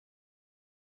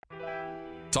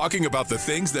talking about the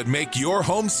things that make your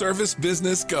home service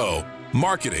business go.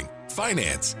 Marketing,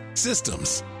 finance,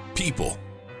 systems, people.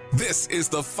 This is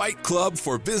the Fight Club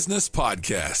for Business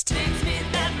podcast. Makes me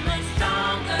that much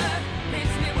stronger,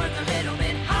 makes me work a little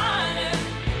bit harder,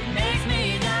 makes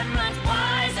me that much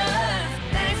wiser.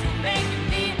 Thanks for making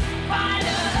me fighter.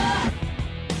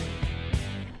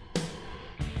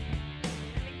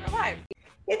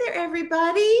 Hey there,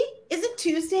 everybody. Is it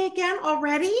Tuesday again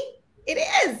already? It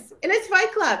is, and it's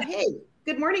Fight Club. Hey,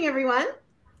 good morning, everyone.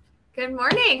 Good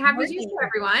morning. Happy Tuesday,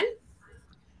 everyone.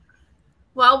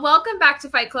 Well, welcome back to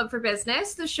Fight Club for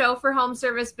Business, the show for home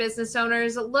service business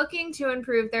owners looking to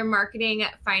improve their marketing,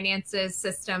 finances,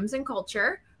 systems, and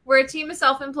culture. We're a team of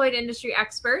self-employed industry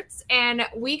experts, and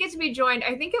we get to be joined,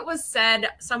 I think it was said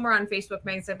somewhere on Facebook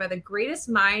Magazine, by the greatest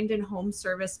mind in home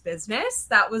service business.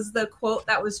 That was the quote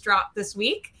that was dropped this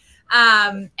week.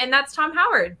 And that's Tom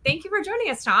Howard. Thank you for joining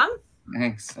us, Tom.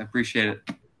 Thanks. I appreciate it.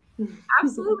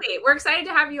 Absolutely. We're excited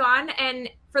to have you on. And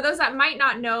for those that might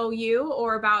not know you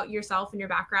or about yourself and your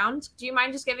background, do you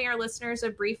mind just giving our listeners a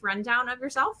brief rundown of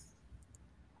yourself?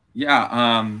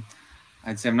 Yeah.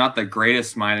 I'd say I'm not the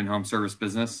greatest mind in home service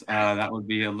business. That would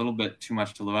be a little bit too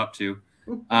much to live up to.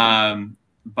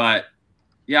 But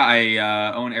yeah,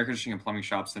 I own air conditioning and plumbing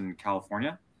shops in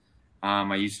California.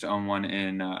 I used to own one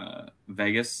in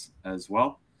Vegas as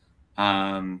well.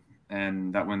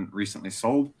 And that one recently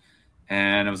sold.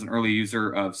 And I was an early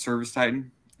user of ServiceTitan,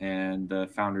 and the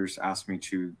founders asked me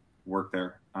to work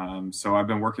there. So I've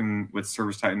been working with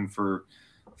ServiceTitan for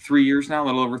 3 years now, a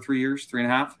little over 3 years,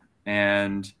 3.5,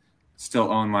 and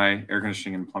still own my air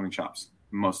conditioning and plumbing shops,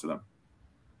 most of them.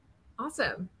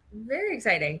 Awesome. Very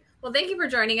exciting. Well, thank you for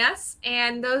joining us.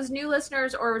 And those new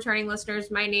listeners or returning listeners,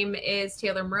 my name is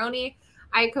Taylor Maroney.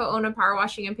 I co-own a power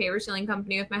washing and paver sealing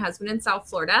company with my husband in South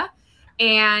Florida.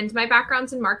 And my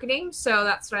background's in marketing, so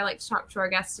that's what I like to talk to our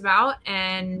guests about.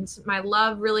 And my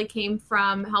love really came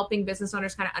from helping business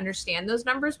owners kind of understand those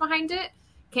numbers behind it.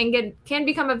 Can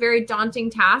become a very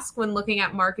daunting task when looking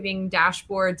at marketing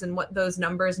dashboards and what those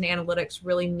numbers and analytics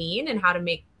really mean and how to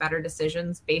make better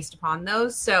decisions based upon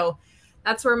those. So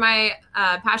that's where my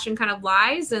passion kind of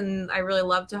lies, and I really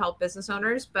love to help business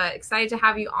owners. But excited to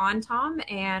have you on, Tom,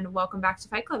 and welcome back to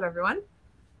Fight Club, everyone.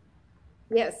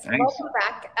 Yes, Thanks. welcome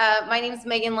back. My name is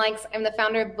Megan Likes. I'm the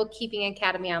founder of Bookkeeping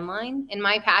Academy Online, and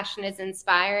my passion is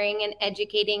inspiring and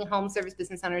educating home service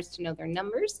business owners to know their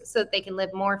numbers so that they can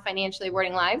live more financially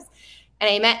rewarding lives. And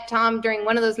I met Tom during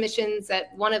one of those missions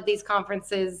at one of these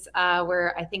conferences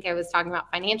where I think I was talking about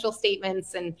financial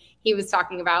statements, and he was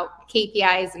talking about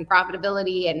KPIs and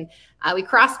profitability. And we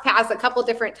crossed paths a couple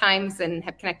different times and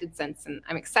have connected since. And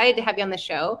I'm excited to have you on the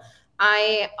show.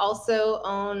 I also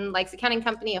own Likes Accounting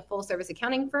Company, a full service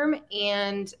accounting firm,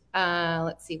 and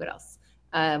let's see what else.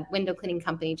 Window cleaning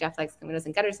company, Jeff Likes Windows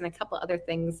and Gutters, and a couple other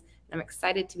things. And I'm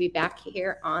excited to be back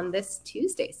here on this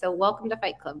Tuesday. So welcome to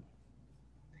Fight Club.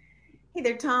 Hey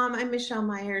there, Tom. I'm Michelle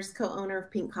Myers, co-owner of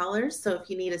Pink Collars. So if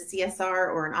you need a CSR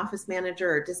or an office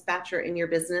manager or dispatcher in your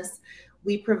business,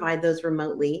 we provide those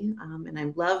remotely, and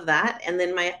I love that. And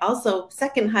then my also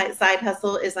second side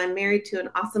hustle is I'm married to an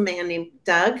awesome man named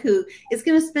Doug, who is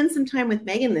going to spend some time with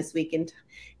Megan this week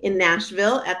in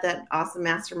Nashville at that awesome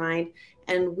mastermind.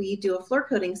 And we do a floor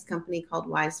coatings company called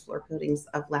Wise Floor Coatings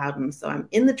of Loudon. So I'm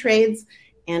in the trades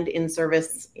and in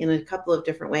service in a couple of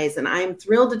different ways. And I'm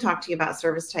thrilled to talk to you about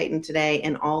ServiceTitan today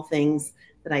and all things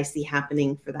that I see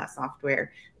happening for that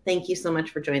software. Thank you so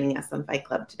much for joining us on Fight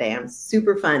Club today. I'm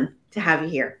super fun to have you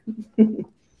here.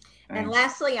 And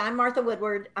lastly, I'm Martha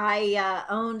Woodward. I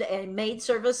owned a maid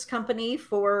service company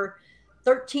for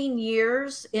 13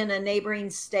 years in a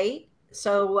neighboring state.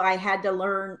 So I had to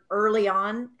learn early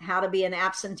on how to be an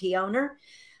absentee owner.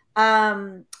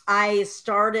 I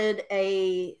started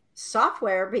a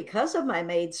software because of my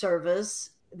maid service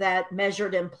that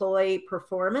measured employee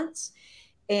performance.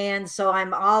 And so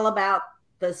I'm all about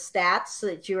the stats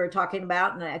that you were talking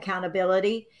about and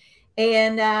accountability.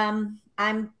 And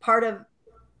I'm part of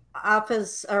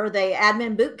office or the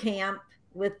admin boot camp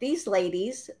with these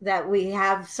ladies that we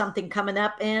have something coming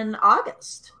up in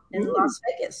August in Las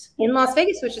Vegas. In Las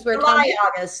Vegas, which is where July,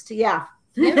 Tom August, yeah.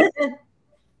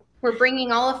 We're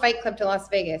bringing all of Fight Club to Las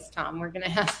Vegas, Tom. We're going to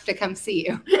have to come see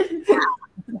you.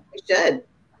 We should.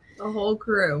 The whole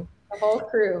crew. The whole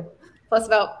crew, plus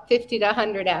about 50 to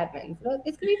 100 admins. So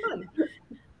it's going to be fun.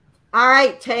 All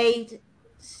right, Tay,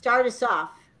 start us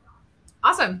off.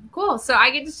 Awesome. Cool. So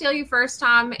I get to steal you first,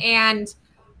 Tom, and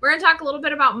we're going to talk a little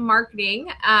bit about marketing.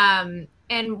 And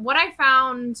what I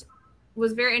found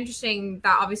was very interesting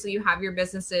that obviously you have your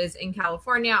businesses in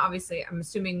California. Obviously, I'm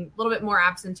assuming a little bit more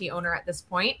absentee owner at this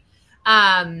point.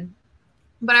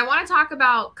 But I want to talk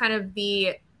about kind of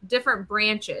the different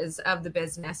branches of the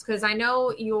business, because I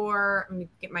know let me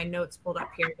get my notes pulled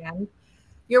up here again.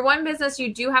 Your one business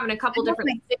you do have in a couple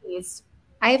different cities.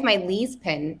 I have my Lee's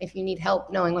pen if you need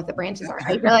help knowing what the branches are.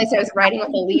 I realized I was writing with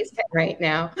a Lee's pen right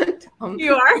now.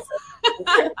 You are?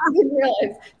 I didn't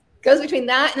realize. Goes between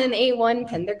that and an A1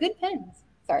 pen. They're good pens.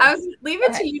 Sorry. I was leave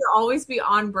it to you to always be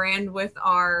on brand with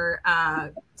our,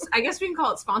 I guess we can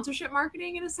call it sponsorship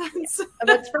marketing in a sense. Oh,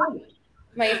 that's right.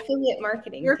 My affiliate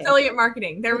marketing. Your affiliate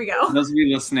marketing. There we go. For those of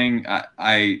you listening,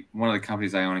 one of the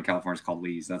companies I own in California is called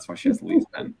Lee's. That's why she has the Lee's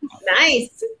pen.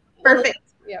 Nice. Perfect.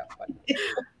 Yeah.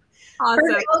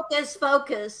 Awesome.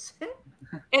 Focus.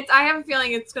 I have a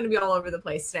feeling it's going to be all over the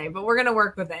place today, but we're going to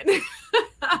work with it.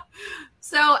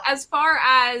 So as far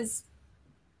as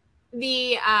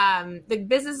the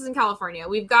businesses in California,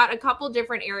 we've got a couple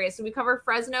different areas. So we cover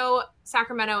Fresno,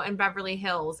 Sacramento, and Beverly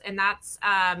Hills. And that's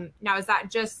now, is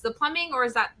that just the plumbing or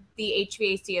is that the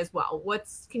HVAC as well?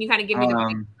 Can you kind of give me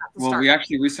the well, we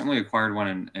actually recently acquired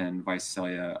one in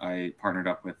Visalia. I partnered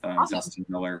up with Awesome. Justin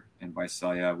Miller in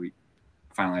Visalia. We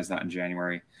finalized that in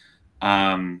January.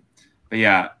 But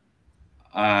yeah,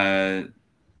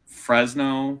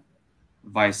 Fresno,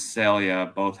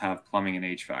 Visalia both have plumbing and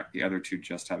HVAC. The other two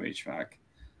just have HVAC.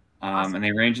 Awesome. And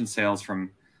they range in sales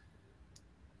from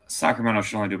Sacramento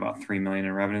should only do about $3 million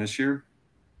in revenue this year.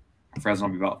 Fresno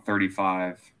will be about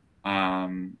 35.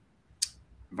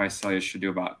 Visalia should do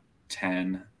about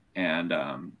 10,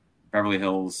 and Beverly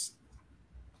Hills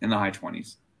in the high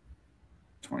 20s,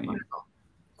 27,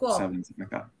 Cool. something like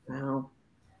that. Wow.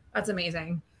 That's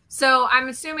amazing. So I'm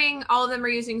assuming all of them are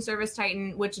using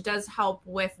ServiceTitan, which does help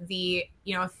with the,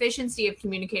 efficiency of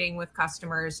communicating with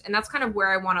customers. And that's kind of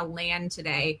where I want to land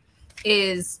today,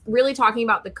 is really talking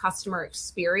about the customer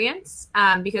experience,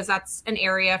 because that's an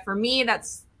area for me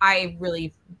that's I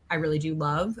really do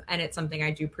love, and it's something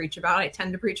I do preach about. I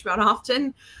tend to preach about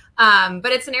often, but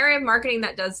it's an area of marketing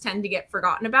that does tend to get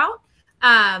forgotten about,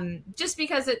 just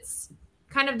because it's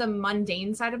kind of the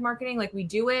mundane side of marketing. Like, we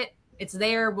do it, it's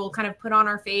there, we'll kind of put on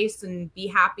our face and be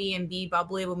happy and be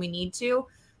bubbly when we need to,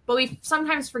 but we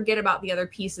sometimes forget about the other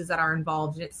pieces that are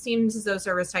involved. And it seems as though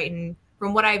ServiceTitan,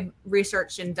 from what I've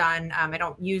researched and done, I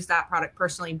don't use that product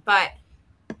personally, but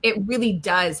it really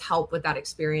does help with that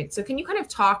experience. So can you kind of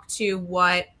talk to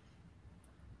what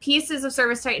pieces of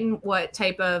ServiceTitan, what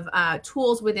type of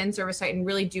tools within ServiceTitan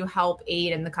really do help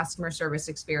aid in the customer service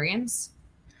experience?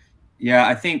 Yeah,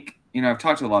 I think, I've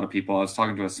talked to a lot of people. I was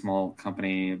talking to a small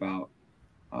company about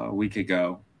a week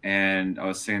ago, and I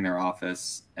was sitting in their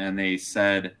office, and they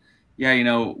said, yeah,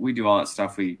 we do all that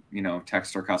stuff. We,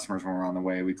 text our customers when we're on the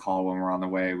way. We call when we're on the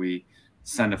way. We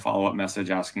send a follow-up message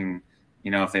asking,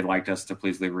 if they liked us, to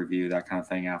please leave a review, that kind of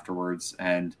thing afterwards.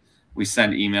 And we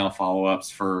send email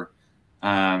follow-ups for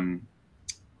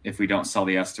if we don't sell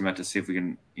the estimate, to see if we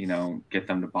can, get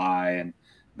them to buy and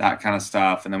that kind of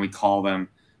stuff. And then we call them,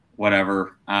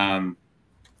 whatever. The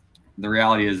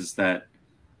reality is that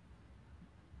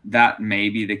may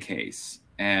be the case.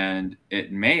 And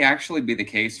it may actually be the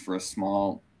case for a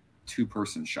small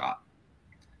 2-person shop.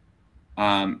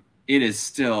 It is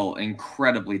still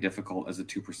incredibly difficult as a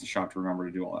 2-person shop to remember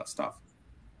to do all that stuff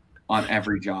on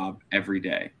every job, every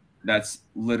day. That's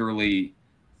literally,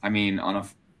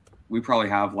 we probably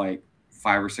have like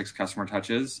 5 or 6 customer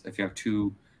touches. If you have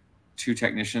two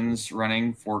technicians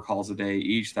running 4 calls a day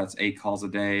each, that's 8 calls a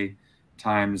day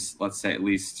times, let's say, at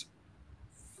least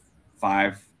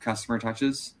 5 customer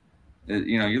touches.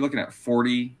 You're looking at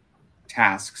 40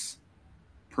 tasks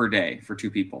per day for 2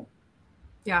 people.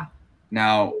 Yeah.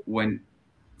 Now,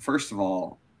 first of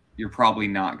all, you're probably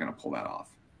not going to pull that off.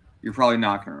 You're probably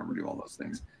not going to remember to do all those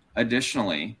things.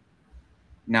 Additionally,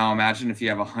 now imagine if you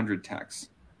have 100 techs.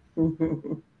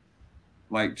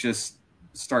 Like, just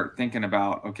start thinking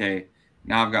about, okay,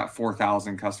 now I've got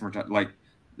 4,000 customer touch. Like,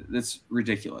 that's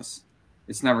ridiculous.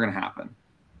 It's never going to happen.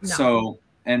 No. So,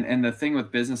 and the thing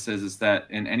with businesses is that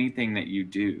in anything that you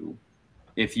do,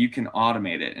 if you can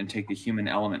automate it and take the human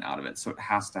element out of it, so it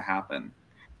has to happen,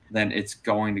 then it's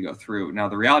going to go through. Now,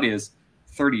 the reality is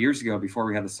 30 years ago, before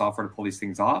we had the software to pull these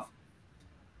things off,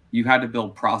 you had to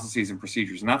build processes and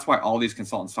procedures. And that's why all these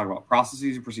consultants talk about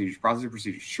processes and procedures, processes and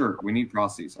procedures. Sure, we need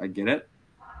processes. I get it.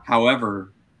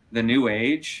 However, the new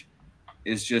age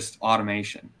is just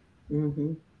automation.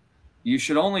 Mm-hmm. You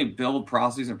should only build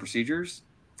processes and procedures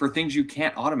for things you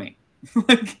can't automate.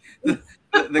 Like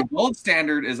the gold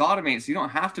standard is automate, so you don't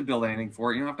have to build anything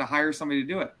for it. You don't have to hire somebody to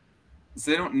do it. So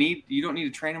you don't need to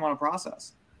train them on a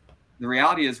process. The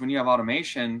reality is, when you have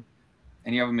automation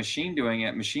and you have a machine doing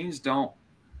it, machines don't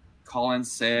call in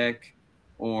sick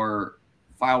or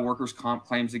file workers' comp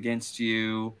claims against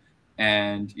you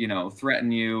and, you know,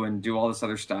 threaten you and do all this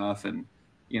other stuff. And,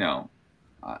 you know,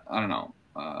 I don't know,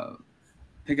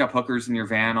 pick up hookers in your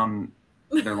van on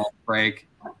their lunch break.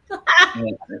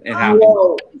 It happened.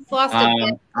 Lost a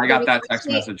bet. I got that text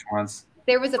message once.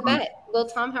 There was a bet. Will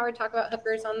Tom Howard talk about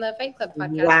hookers on the Fight Club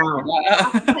podcast?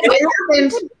 Wow. It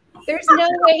happened. There's no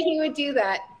way he would do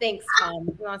that. Thanks, Tom.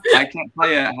 I can't tell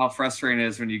you how frustrating it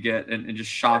is when you get, and just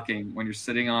shocking when you're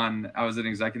sitting on, I was at an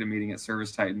executive meeting at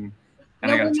Service Titan. And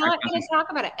No, I got we're a text not going message. to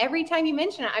talk about it. Every time you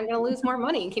mention it, I'm going to lose more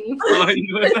money. Can you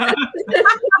please?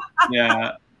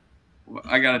 Yeah.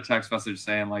 I got a text message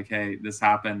saying like, hey, this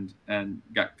happened and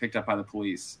got picked up by the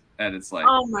police. And it's like,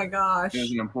 Oh my gosh.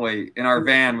 there's an employee in our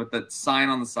van with the sign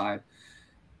on the side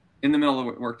in the middle of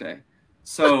the workday.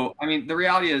 So, I mean, the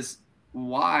reality is,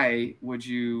 why would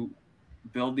you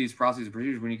build these processes and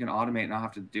procedures when you can automate and not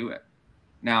have to do it?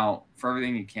 Now, for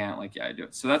everything you can't, like, yeah, I do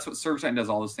it. So that's what ServiceTitan does.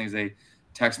 All those things. They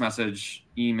text message,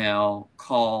 email,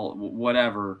 call,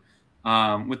 whatever.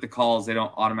 With the calls, they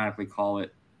don't automatically call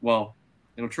it. Well,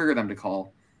 it'll trigger them to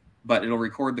call, but it'll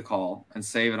record the call and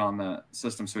save it on the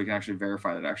system so we can actually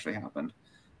verify that it actually happened.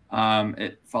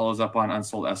 It follows up on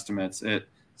unsold estimates. It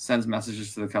sends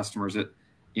messages to the customers. It,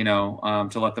 you know,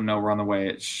 to let them know we're on the way.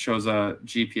 It shows a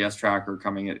GPS tracker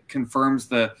coming. It confirms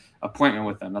the appointment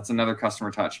with them. That's another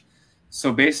customer touch.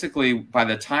 So basically, by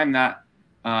the time that,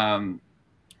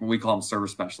 we call them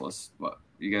service specialists, what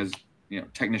you guys, you know,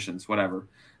 technicians, whatever.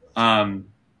 By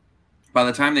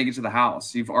the time they get to the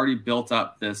house, you've already built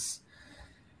up this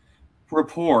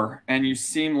rapport and you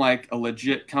seem like a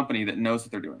legit company that knows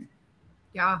what they're doing.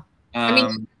 Yeah. I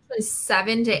mean,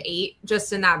 7 to 8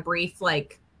 just in that brief,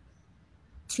 like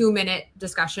 2-minute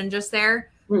discussion just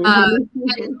there. And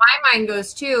my mind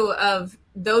goes too of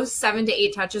those 7 to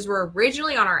 8 touches were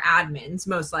originally on our admins,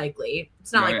 most likely.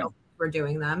 It's not we're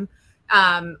doing them,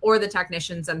 or the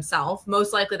technicians themselves.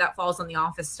 Most likely that falls on the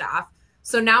office staff.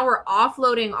 So now we're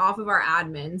offloading off of our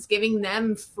admins, giving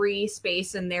them free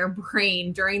space in their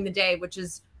brain during the day, which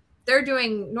is they're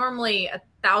doing normally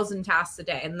 1,000 tasks a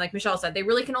day. And like Michelle said, they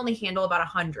really can only handle about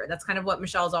 100. That's kind of what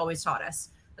Michelle's always taught us.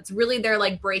 That's really their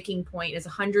like breaking point is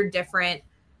 100 different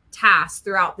tasks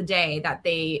throughout the day that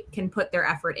they can put their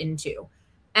effort into.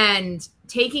 And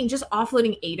just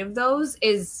offloading 8 of those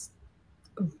is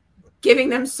giving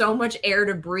them so much air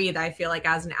to breathe, I feel like,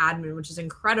 as an admin, which is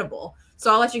incredible.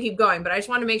 So I'll let you keep going, but I just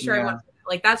want to make sure everyone,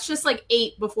 like, that's just like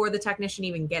 8 before the technician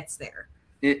even gets there.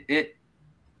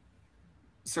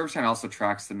 ServiceTitan also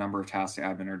tracks the number of tasks the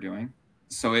admin are doing.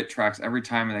 So it tracks every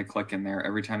time they click in there,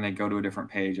 every time they go to a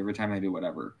different page, every time they do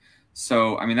whatever.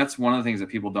 So, I mean, that's one of the things that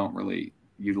people don't really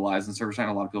utilize in ServiceTitan.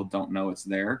 A lot of people don't know it's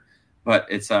there, but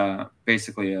it's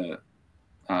basically a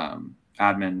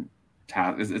admin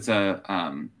task. It's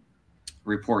a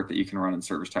report that you can run in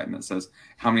ServiceTitan that says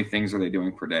how many things are they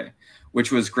doing per day,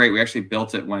 which was great. We actually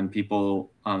built it when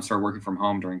people started working from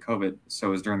home during COVID. So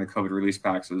it was during the COVID release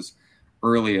packs. It was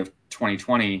early of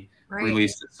 2020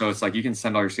 released it. So it's like you can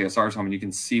send all your CSRs home and you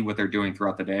can see what they're doing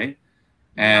throughout the day.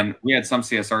 And we had some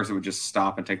CSRs that would just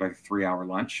stop and take like a 3-hour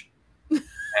lunch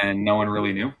and no one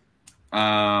really knew.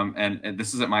 And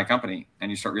this is at my company. And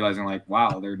you start realizing like,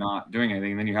 wow, they're not doing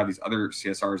anything. And then you have these other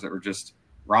CSRs that were just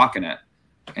rocking it.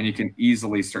 And you can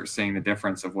easily start seeing the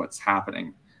difference of what's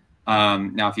happening.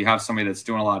 Now, if you have somebody that's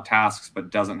doing a lot of tasks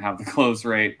but doesn't have the close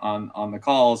rate on the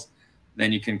calls,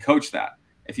 then you can coach that.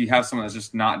 If you have someone that's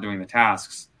just not doing the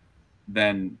tasks,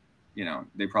 then, you know,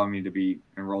 they probably need to be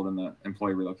enrolled in the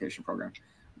employee relocation program,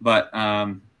 but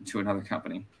to another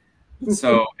company.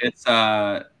 So it's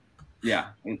there's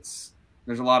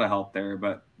a lot of help there.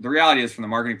 But the reality is, from the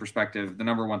marketing perspective, the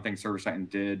number one thing ServiceTitan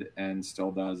did and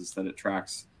still does is that it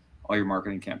tracks all your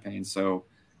marketing campaigns. So,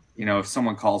 you know, if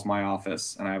someone calls my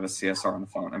office and I have a CSR on the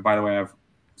phone, and by the way, I have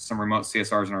some remote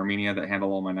CSRs in Armenia that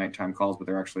handle all my nighttime calls, but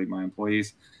they're actually my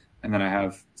employees. And then I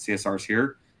have CSRs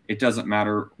here. It doesn't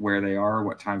matter where they are,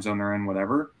 what time zone they're in,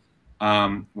 whatever.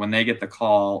 When they get the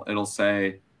call, it'll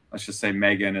say, let's just say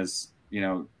Megan is, you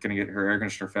know, going to get her air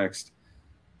conditioner fixed.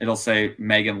 It'll say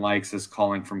Megan Likes is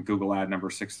calling from Google ad number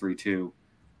 632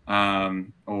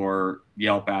 or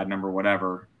Yelp ad number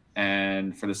whatever,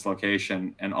 and for this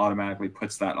location, and automatically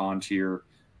puts that onto your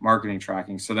marketing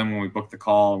tracking. So then when we book the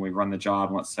call and we run the job,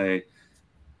 and let's say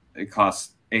it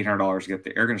costs $800 to get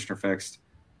the air conditioner fixed,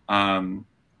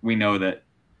 we know that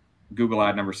Google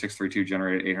ad number 632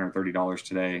 generated $830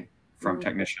 today from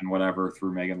technician whatever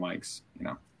through Megan Likes, you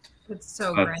know. It's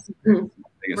so granular.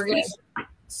 We're getting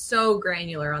so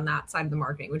granular on that side of the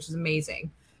marketing, which is amazing.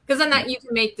 Because then that you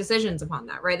can make decisions upon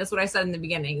that, right? That's what I said in the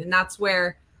beginning. And that's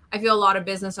where I feel a lot of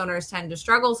business owners tend to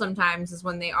struggle sometimes, is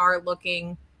when they are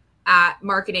looking at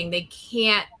marketing, they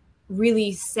can't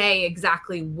really say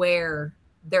exactly where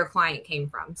their client came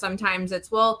from. Sometimes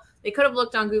it's, well, they could have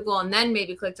looked on Google and then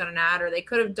maybe clicked on an ad, or they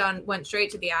could have went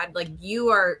straight to the ad. Like, you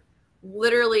are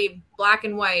literally black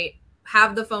and white,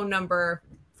 have the phone number,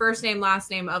 first name,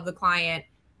 last name of the client,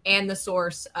 and the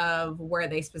source of where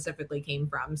they specifically came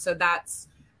from. So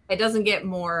it doesn't get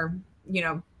more,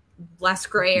 less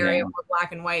gray area, more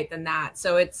black and white than that.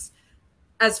 So it's,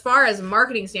 as far as a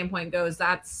marketing standpoint goes,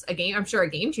 that's a game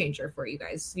changer for you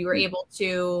guys. You were able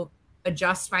to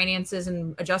adjust finances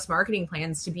and adjust marketing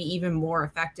plans to be even more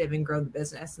effective and grow the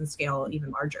business and scale even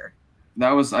larger. We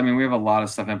have a lot of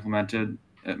stuff implemented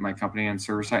at my company and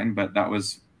ServiceTitan, but that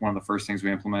was one of the first things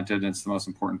we implemented. It's the most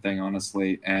important thing,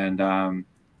 honestly. And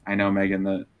I know, Megan,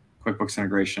 the QuickBooks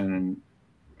integration and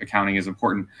accounting is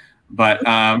important, but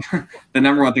the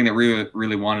number one thing that we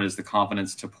really wanted is the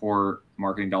confidence to pour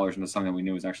marketing dollars into something that we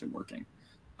knew was actually working.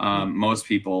 Most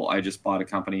people, I just bought a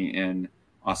company in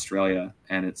Australia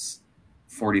and it's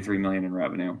 43 million in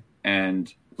revenue,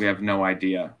 and we have no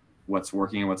idea what's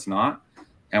working and what's not.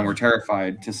 And we're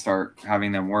terrified to start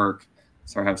having them work.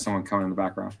 Sorry, I have someone coming in the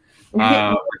background.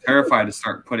 We're terrified to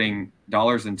start putting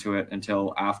dollars into it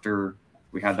until after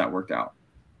we had that worked out.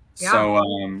 Yeah. So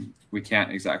we can't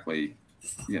exactly,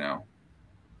 we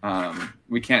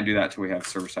can't do that till we have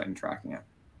ServiceTitan tracking it.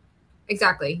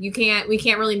 Exactly. We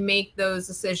can't really make those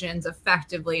decisions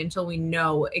effectively until we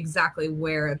know exactly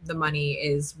where the money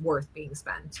is worth being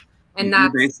spent. And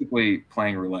that's basically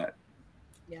playing roulette.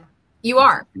 Yeah. You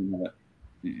are.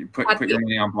 You put your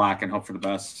money on black and hope for the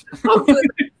best.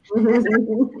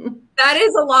 That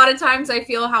is a lot of times I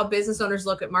feel how business owners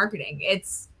look at marketing.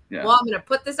 It's, well, I'm going to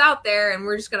put this out there and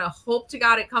we're just going to hope to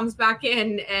God it comes back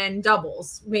in and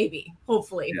doubles, maybe,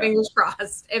 hopefully, fingers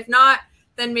crossed. If not,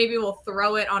 then maybe we'll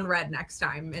throw it on red next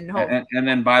time and hope. And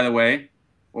then, by the way,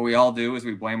 what we all do is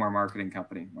we blame our marketing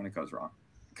company when it goes wrong,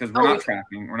 because we're not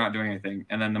tracking, we're not doing anything,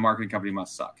 and then the marketing company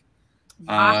must suck.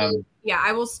 I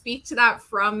will speak to that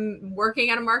from working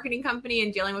at a marketing company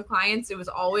and dealing with clients. It was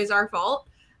always our fault.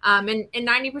 And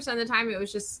 90% of the time it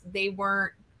was just they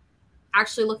weren't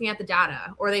actually looking at the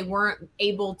data, or they weren't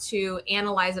able to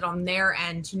analyze it on their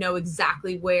end to know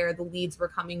exactly where the leads were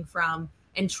coming from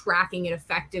and tracking it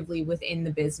effectively within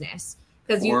the business.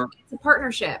 Because it's a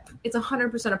partnership. It's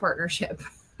 100% a partnership.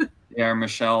 Or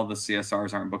Michelle, the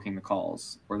CSRs aren't booking the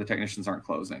calls, or the technicians aren't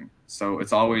closing. So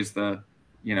it's always the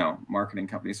marketing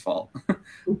company's fault.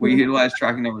 We utilize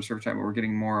tracking numbers for time, but we're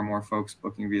getting more and more folks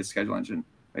booking via Schedule Engine.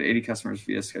 I had 80 customers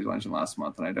via Schedule Engine last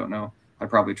month, and I don't know. I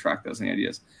probably tracked those. Any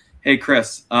ideas? Hey,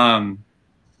 Chris, on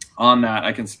that,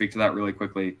 I can speak to that really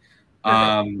quickly.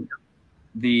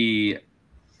 The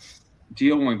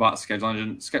deal when we bought Schedule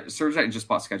Engine, ServiceTitan just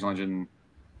bought Schedule Engine,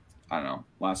 I don't know,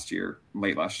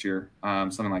 late last year,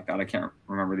 something like that. I can't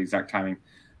remember the exact timing.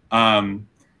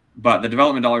 But the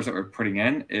development dollars that we're putting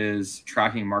in is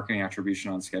tracking marketing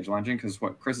attribution on Schedule Engine, because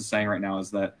what Chris is saying right now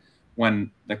is that when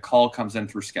the call comes in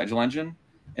through Schedule Engine,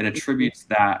 it attributes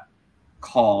that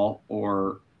call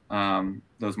or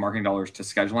those marketing dollars to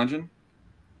Schedule Engine,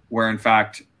 where in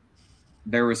fact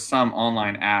there was some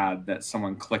online ad that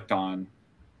someone clicked on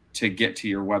to get to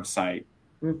your website,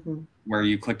 where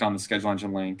you clicked on the Schedule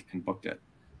Engine link and booked it.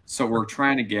 So what we're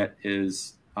trying to get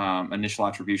is initial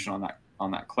attribution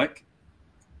on that click.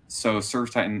 So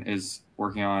ServiceTitan is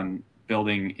working on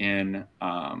building in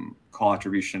call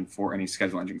attribution for any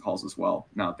Schedule Engine calls as well,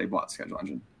 now that they bought Schedule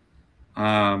Engine.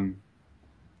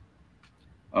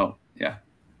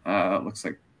 Looks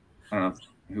like, I don't know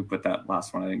who put that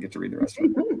last one. I didn't get to read the rest of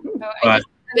it. I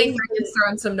think Megan's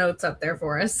throwing some notes up there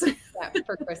for us.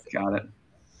 For Chris. Got it.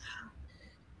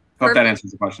 Hope that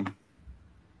answers the question.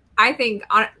 I think,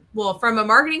 from a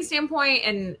marketing standpoint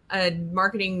and a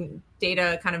marketing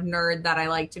data kind of nerd that I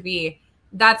like to be,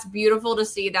 that's beautiful to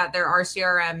see that there are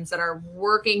CRMs that are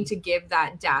working to give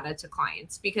that data to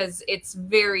clients, because it's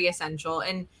very essential.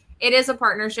 And it is a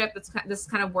partnership. This is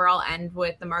kind of where I'll end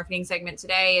with the marketing segment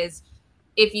today is,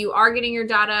 if you are getting your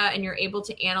data and you're able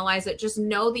to analyze it, just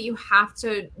know that you have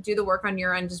to do the work on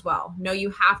your end as well. You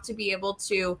have to be able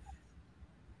to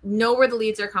know where the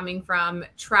leads are coming from,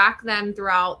 track them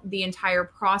throughout the entire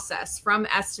process from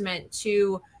estimate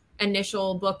to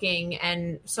initial booking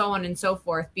and so on and so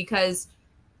forth, because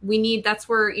that's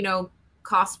where,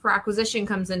 cost per acquisition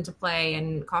comes into play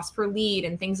and cost per lead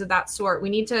and things of that sort. We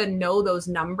need to know those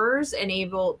numbers and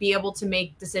be able to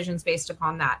make decisions based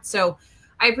upon that. So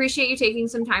I appreciate you taking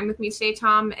some time with me today,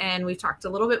 Tom. And we've talked a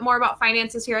little bit more about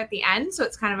finances here at the end. So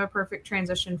it's kind of a perfect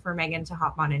transition for Megan to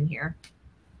hop on in here.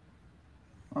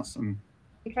 Awesome.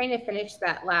 I'm trying to finish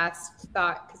that last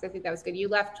thought because I think that was good. You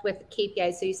left with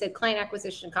KPIs. So you said client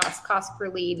acquisition cost, cost per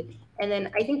lead. And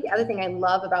then I think the other thing I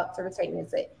love about ServiceTitan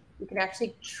is that you can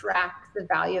actually track the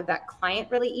value of that client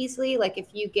really easily. Like if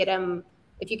you get them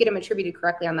attributed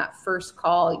correctly on that first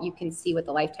call, you can see what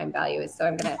the lifetime value is. So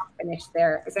I'm going to finish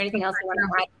there. Is there anything else you want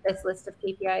to add to this list of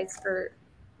KPIs for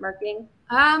marketing?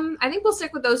 I think we'll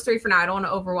stick with those 3 for now. I don't want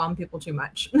to overwhelm people too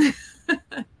much.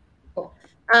 Cool.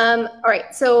 All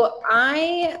right. So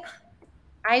I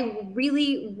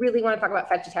really, really want to talk about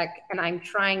Fetch a Tech, and I'm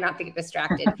trying not to get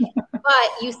distracted. But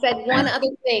you said one other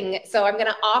thing. So I'm going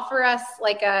to offer us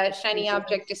like a shiny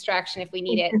object distraction if we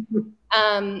need it.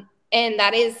 And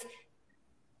that is,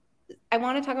 I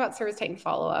want to talk about ServiceTitan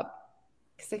follow-up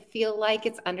because I feel like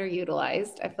it's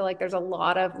underutilized. I feel like there's a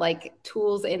lot of like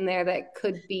tools in there that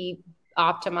could be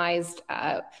optimized.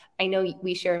 I know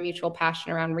we share a mutual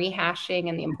passion around rehashing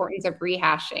and the importance of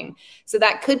rehashing. So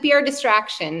that could be our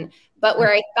distraction. But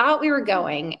where I thought we were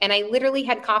going, and I literally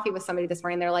had coffee with somebody this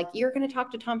morning, they're like, you're going to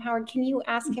talk to Tom Howard. Can you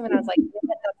ask him? And I was like,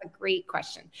 yeah, that's a great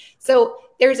question. So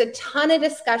there's a ton of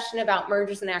discussion about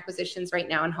mergers and acquisitions right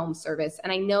now in home service.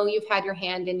 And I know you've had your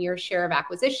hand in your share of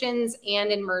acquisitions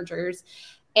and in mergers.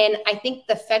 And I think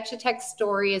the Fetch a Tech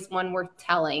story is one worth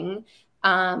telling.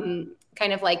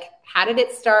 Kind of like, how did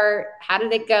it start? How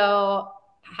did it go?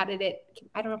 How did it,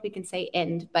 I don't know if we can say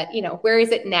end, but you know, where is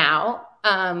it now?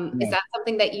 Is that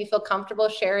something that you feel comfortable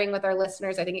sharing with our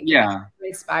listeners? I think it can be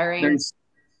inspiring. There's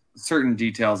certain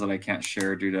details that I can't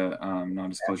share due to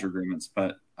non-disclosure agreements,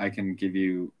 but I can give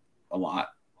you a lot.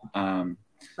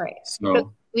 Right.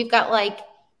 So we've got like,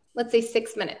 let's say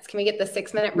 6 minutes. Can we get the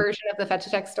 6-minute version of the Fetch a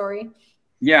Tech story?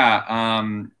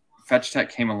 Yeah. Fetch a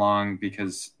Tech came along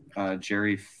because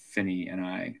Jerry Finney and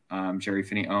I, Jerry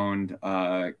Finney owned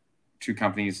 2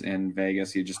 companies in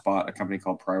Vegas. He just bought a company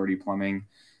called Priority Plumbing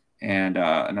and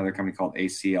another company called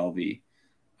ACLV.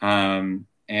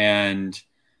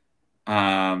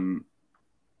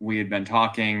 We had been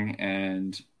talking,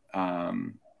 and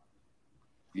I've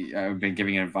been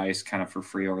giving advice kind of for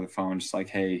free over the phone, just like,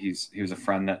 hey, he was a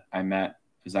friend that I met.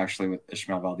 He was actually with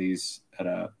Ishmael Valdez at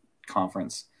a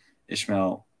conference.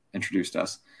 Ishmael introduced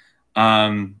us.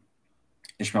 Ishmael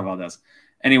Valdez.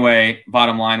 Anyway,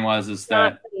 bottom line is that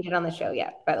not made it on the show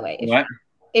yet, by the way. What?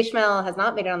 Ishmael has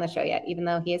not made it on the show yet, even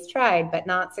though he has tried, but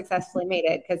not successfully made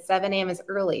it because 7 a.m. is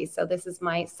early. So this is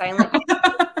my silent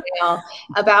email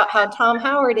about how Tom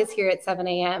Howard is here at 7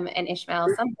 a.m. and Ishmael,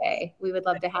 someday we would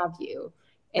love to have you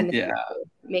in the future,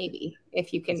 maybe,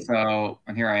 if you can. So,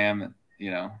 and here I am,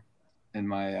 you know, in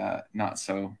my not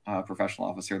so professional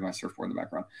office here with my surfboard in the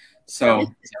background. So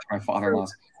my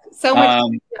father-in-law's. So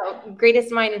much,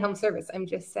 greatest mind in home service. I'm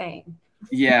just saying.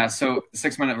 Yeah. So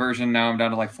 6-minute version. Now I'm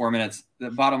down to like 4 minutes.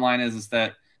 The bottom line is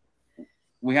that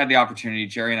we had the opportunity.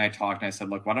 Jerry and I talked, and I said,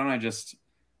 look, why don't I just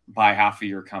buy half of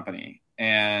your company?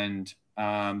 And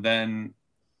then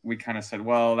we kind of said,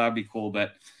 well, that'd be cool,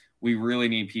 but we really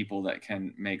need people that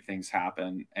can make things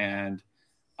happen. And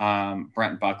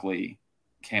Brent Buckley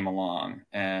came along,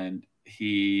 and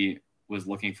he was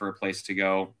looking for a place to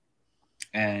go.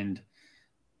 And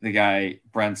the guy,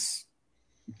 Brent's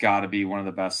got to be one of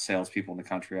the best salespeople in the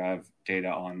country. I have data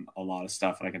on a lot of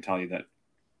stuff, and I can tell you that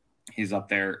he's up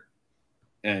there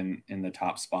in the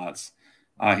top spots.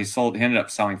 He ended up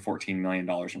selling $14 million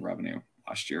in revenue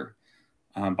last year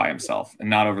by himself, and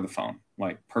not over the phone.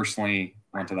 Like, personally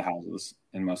went to the houses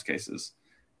in most cases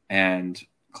and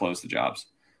closed the jobs.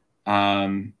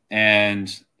 And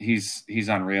he's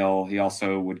unreal. He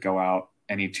also would go out,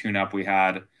 any tune-up we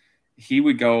had, he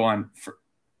would go on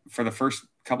for the first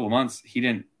couple of months. He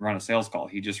didn't run a sales call.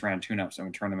 He just ran tune-ups and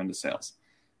would turn them into sales.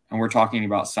 And we're talking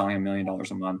about selling $1 million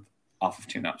a month off of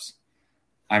tune-ups.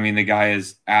 I mean, the guy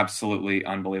is absolutely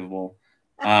unbelievable.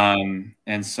 And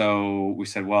so we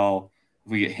said, well,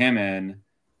 if we get him in,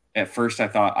 at first I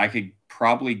thought I could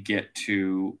probably get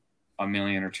to $1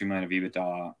 million or $2 million of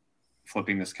EBITDA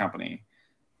flipping this company.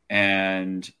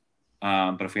 And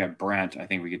but if we had Brent, I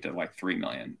think we get to like 3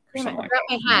 million or something like that.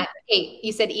 My hat. Hey,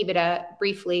 you said EBITDA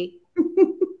briefly.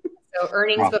 So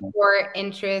earnings before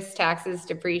interest, taxes,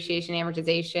 depreciation,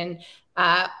 amortization,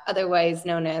 otherwise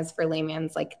known as, for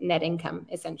layman's, like net income,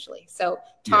 essentially. So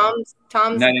Tom's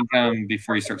net income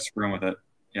before you start screwing with it.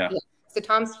 Yeah. So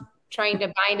Tom's trying to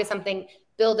buy into something,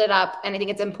 build it up, and I think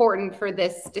it's important for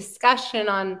this discussion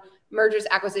on mergers,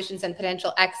 acquisitions, and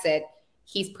potential exit.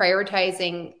 He's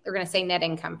prioritizing, we're going to say net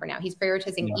income for now. He's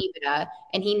prioritizing EBITDA,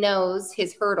 and he knows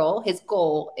his hurdle, his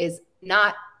goal is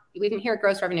not, we didn't hear a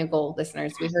gross revenue goal,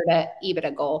 listeners. We heard a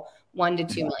EBITDA goal, 1 to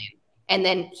 2 million. And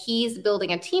then he's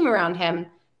building a team around him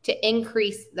to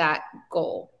increase that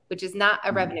goal, which is not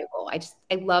a revenue goal.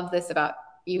 I love this about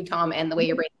you, Tom, and the way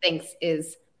your brain thinks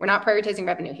is we're not prioritizing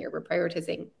revenue here. We're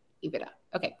prioritizing EBITDA.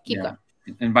 Okay, keep going.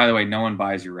 And by the way, no one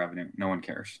buys your revenue. No one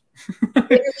cares.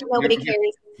 Literally nobody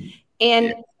cares.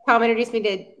 And Tom introduced me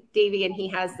to Davey, and he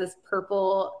has this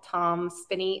purple Tom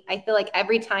Spinny. I feel like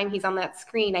every time he's on that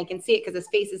screen, I can see it because his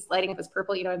face is lighting up as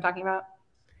purple. You know what I'm talking about?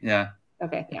 Yeah.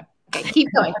 Okay. Yeah. Okay. Keep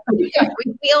going. We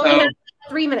only have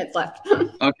 3 minutes left.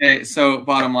 Okay. So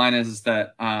bottom line is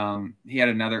that he had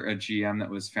a GM that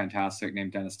was fantastic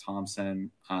named Dennis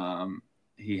Thompson.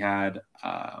 He had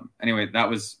anyway, that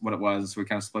was what it was. We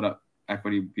kind of split up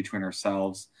equity between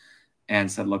ourselves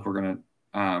and said, look, we're going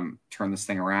to turn this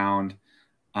thing around.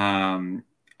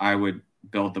 I would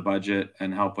build the budget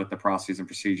and help with the processes and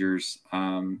procedures.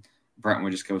 Brent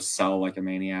would just go sell like a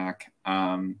maniac.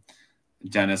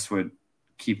 Dennis would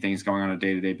keep things going on a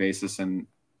day-to-day basis and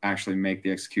actually make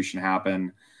the execution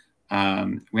happen. We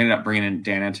ended up bringing in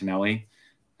Dan Antonelli,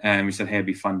 and we said, hey, it'd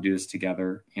be fun to do this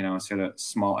together. So we had a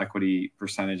small equity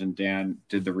percentage, and Dan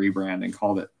did the rebrand and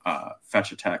called it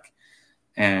Fetch a Tech.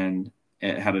 And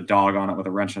it had a dog on it with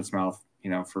a wrench in its mouth,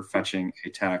 for fetching a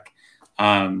tech.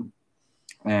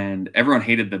 And everyone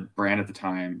hated the brand at the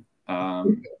time.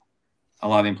 A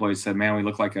lot of the employees said, man, we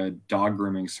look like a dog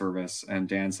grooming service. And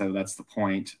Dan said, that's the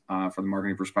point. From the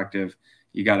marketing perspective,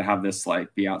 you got to have this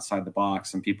be outside the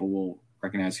box and people will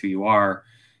recognize who you are.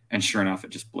 And sure enough, it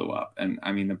just blew up. And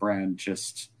I mean, the brand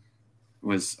just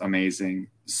was amazing.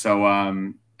 So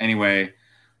anyway,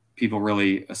 people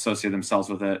really associate themselves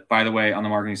with it. By the way, on the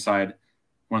marketing side,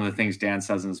 one of the things Dan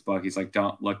says in his book, he's like,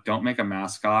 don't make a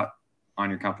mascot on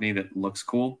your company that looks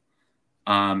cool.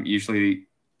 Usually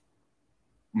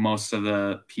most of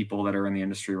the people that are in the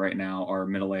industry right now are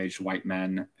middle-aged white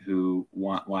men who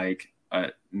want a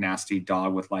nasty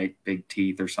dog with big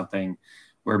teeth or something,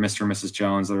 where Mr. and Mrs.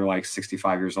 Jones that are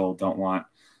 65 years old don't want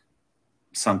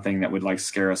something that would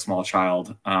scare a small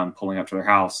child pulling up to their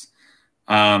house.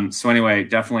 So anyway,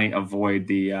 definitely avoid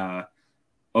the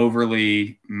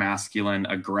overly masculine,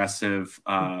 aggressive,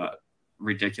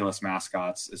 ridiculous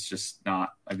mascots. It's just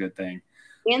not a good thing.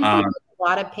 Dan's a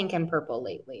lot of pink and purple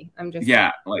lately. I'm just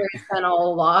there's been a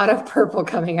lot of purple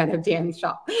coming out of Dan's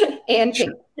shop and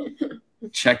pink.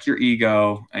 Check your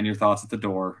ego and your thoughts at the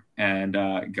door, and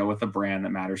go with a brand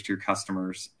that matters to your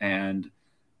customers and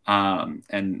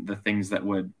the things that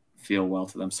would feel well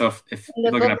to them. So if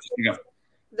you're looking up.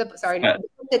 The book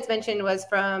that's mentioned was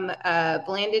from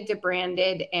Blanded to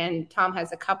Branded, and Tom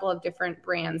has a couple of different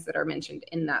brands that are mentioned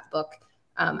in that book.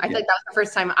 I feel like that was the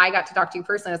first time I got to talk to you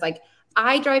personally. I was like,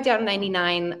 I drive down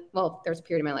 99. Well, there was a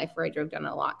period in my life where I drove down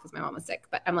it a lot because my mom was sick.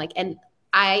 But I'm like, and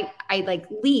I like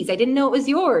Lee's. I didn't know it was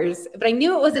yours, but I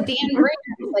knew it was a Dan brand.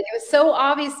 It was so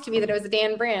obvious to me that it was a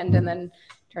Dan brand, and then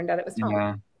turned out it was Tom.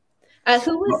 Yeah.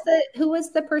 Who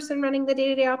was the person running the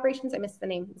day-to-day operations? I missed the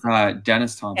name.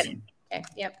 Dennis Thompson. Okay.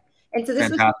 Yep. And so this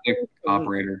fantastic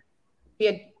operator. We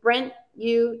had Brent,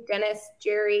 you, Dennis,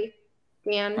 Jerry,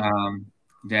 Dan.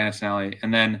 Dan Antonelli.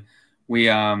 And then we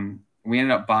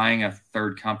ended up buying a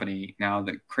third company. Now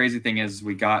the crazy thing is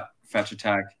we got Fetch a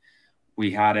Tech.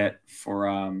 We had it for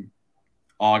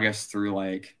August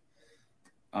through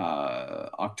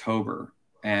October.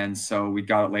 And so we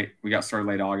got it late. We got started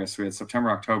late August. We had September,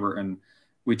 October, and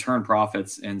we turned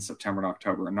profits in September and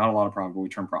October. And not a lot of profit, but we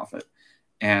turned profit.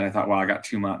 And I thought, well, I got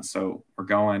 2 months, so we're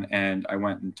going. And I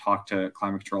went and talked to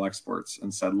Climate Control Exports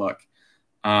and said, look,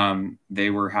 they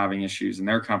were having issues in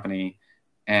their company.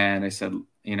 And I said,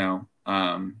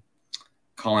 Colin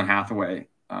Hathaway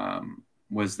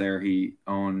was there. He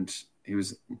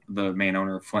was the main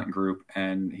owner of Flint Group,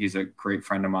 and he's a great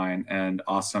friend of mine and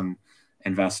awesome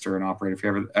investor and operator. If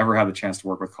you ever had the chance to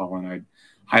work with Colin, I'd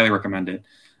highly recommend it.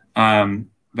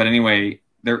 But anyway,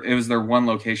 it was their one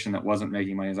location that wasn't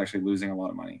making money. It was actually losing a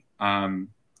lot of money. And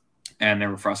they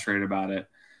were frustrated about it.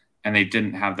 And they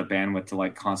didn't have the bandwidth to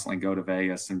constantly go to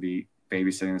Vegas and be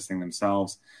babysitting this thing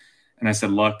themselves. And I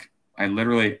said, look, I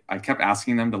kept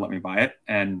asking them to let me buy it,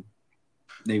 and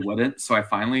they wouldn't. So I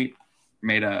finally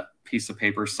made a piece of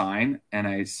paper sign, and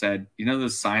I said,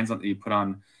 those signs that you put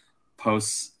on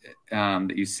posts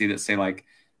that you see that say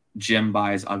Jim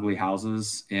buys ugly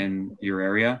houses in your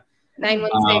area?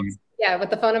 916. Yeah,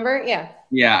 with the phone number. Yeah.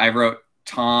 Yeah, I wrote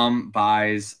Tom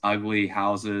buys ugly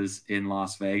houses in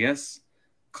Las Vegas.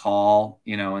 Call,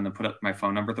 and then put up my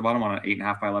phone number at the bottom on an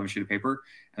 8.5 by 11 sheet of paper.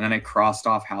 And then I crossed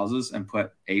off houses and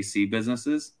put AC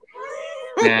businesses.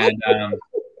 And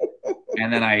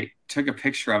then I took a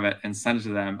picture of it and sent it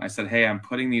to them. I said, hey, I'm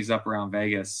putting these up around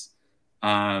Vegas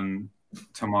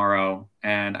tomorrow,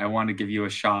 and I wanted to give you a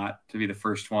shot to be the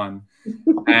first one.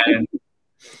 And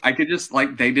I could just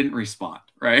they didn't respond,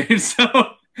 right? So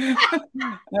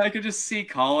I could just see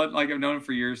Colin, like I've known him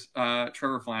for years.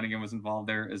 Trevor Flanagan was involved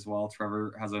there as well.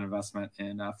 Trevor has an investment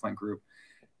in Flint Group.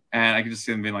 And I could just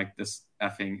see him being like this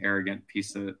effing arrogant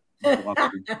piece of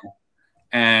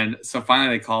And so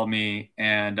finally they called me,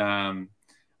 and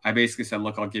I basically said,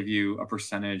 look, I'll give you a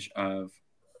percentage of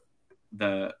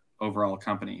the overall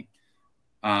company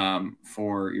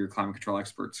for your climate control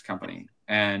experts company.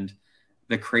 And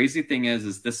the crazy thing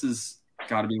is this is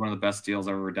got to be one of the best deals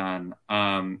I've ever done.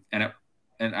 And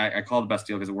I call it the best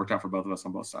deal because it worked out for both of us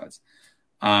on both sides.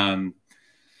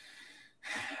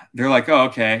 They're like, oh,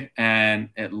 okay. And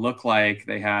it looked like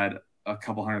they had a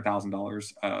couple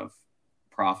 $100,000 of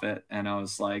profit. And I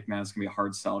was like, man, it's gonna be a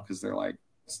hard sell because they're like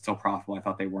still profitable. I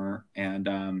thought they weren't. And,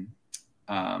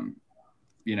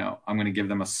 you know, I'm going to give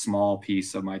them a small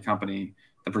piece of my company.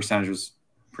 The percentage was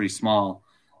pretty small,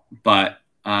 but,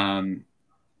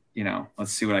 you know,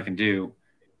 let's see what I can do.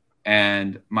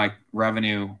 And my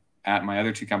revenue at my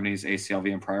other two companies,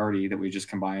 ACLV and Priority, that we just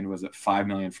combined, was at $5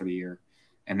 million for the year.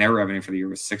 And their revenue for the year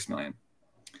was $6 million.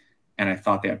 And I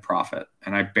thought they had profit,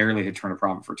 and I barely had turned a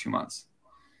profit for 2 months.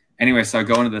 Anyway, so I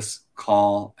go into this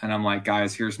call and I'm like,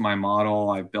 guys, here's my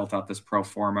model. I built out this pro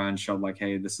forma and showed like,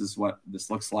 hey, this is what this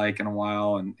looks like in a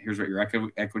while. And here's what your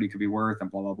equity could be worth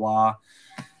and blah, blah, blah.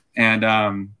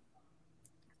 And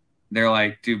they're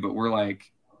like, dude, but we're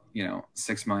like, you know,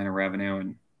 6 million in revenue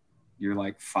and you're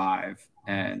like 5.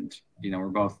 And, you know, we're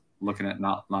both looking at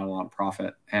not a lot of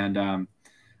profit. And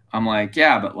I'm like,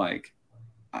 yeah, but like,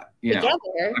 you know,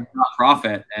 I'm not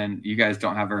profit and you guys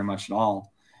don't have very much at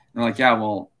all. And they're like, yeah,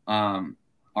 well,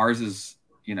 ours is,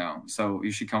 you know, so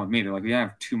you should come with me. They're like, we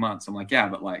have 2 months. I'm like, yeah,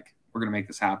 but like, we're going to make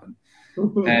this happen.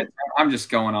 And I'm just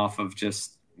going off of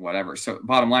just whatever. So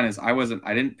bottom line is I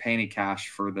didn't pay any cash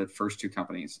for the first 2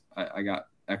 companies. I got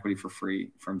equity for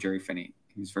free from Jerry Finney.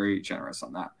 He was very generous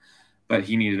on that, but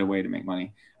he needed a way to make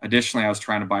money. Additionally, I was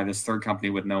trying to buy this third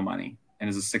company with no money, and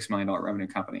it's a $6 million revenue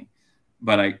company,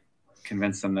 but I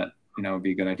convinced them that, you know, it'd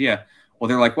be a good idea. Well,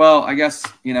 they're like, well, I guess,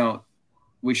 you know,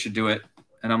 we should do it.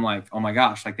 And I'm like, oh my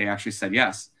gosh, like they actually said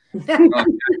yes. Like,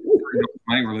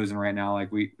 money we're losing right now,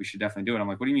 like we should definitely do it. I'm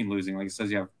like, what do you mean losing? Like it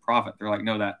says you have profit. They're like,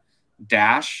 no, that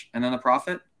dash and then the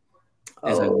profit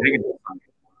is a negative.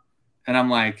 And I'm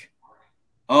like,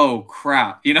 oh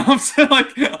crap, you know what I'm saying?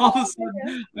 Like all of a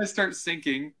sudden I start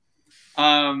sinking.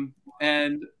 And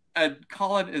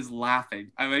Colin is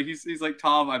laughing. I mean, he's like,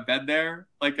 Tom, I've been there.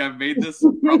 Like I've made this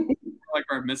like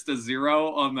I missed a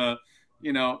 0 on the,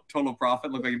 you know, total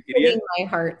profit. Look like an idiot. My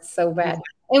heart so bad.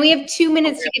 And we have 2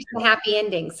 minutes to get to the happy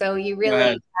ending. So you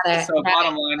really gotta. So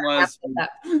bottom line was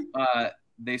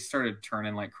they started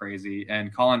turning like crazy.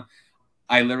 And Colin,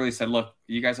 I literally said, look,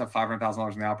 you guys have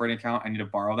 $500,000 in the operating account. I need to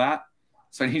borrow that.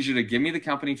 So I need you to give me the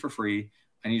company for free.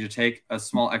 I need you to take a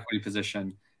small equity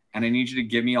position, and I need you to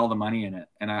give me all the money in it.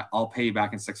 And I'll pay you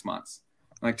back in 6 months.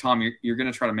 I'm like, Tom, you're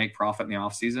going to try to make profit in the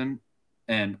off season.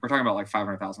 And we're talking about like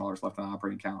 $500,000 left in the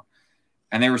operating account.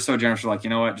 And they were so generous. They're like, you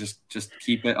know what, just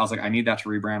keep it. I was like, I need that to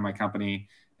rebrand my company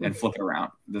and flip it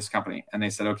around, this company. And they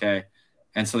said, okay.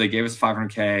 And so they gave us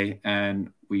 $500K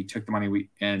and we took the money.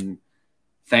 And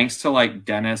thanks to like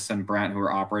Dennis and Brent who were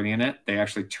operating in it, they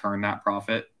actually turned that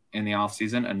profit in the off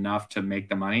season enough to make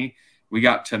the money. We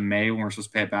got to May when we're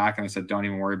supposed to pay it back. And I said, don't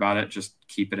even worry about it. Just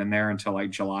keep it in there until like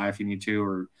July if you need to,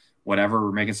 or whatever.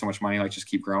 We're making so much money, like just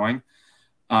keep growing.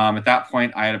 At that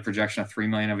point, I had a projection of 3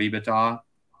 million of EBITDA.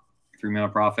 3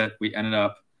 million profit. We ended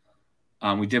up,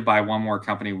 we did buy one more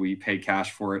company. We paid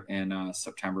cash for it in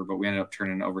September, but we ended up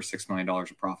turning over $6 million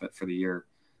of profit for the year.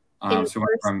 So we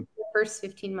went from the first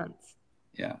 15 months.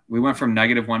 Yeah. We went from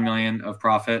negative 1 million of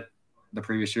profit the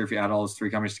previous year, if you add all those 3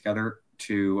 companies together,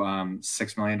 to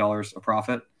 $6 million of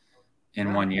profit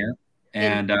in 1 year.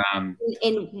 And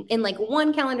in like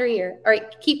 1 calendar year. All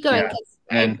right, keep going. Yeah.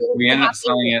 And we ended up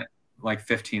selling it like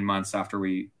 15 months after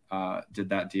we did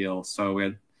that deal. So we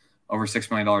had over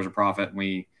 $6 million of profit, and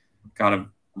we got a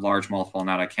large multiple on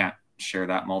that. I can't share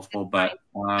that multiple, but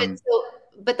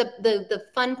the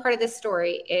fun part of this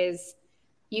story is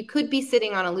you could be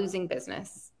sitting on a losing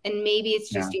business, and maybe it's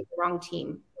just you the wrong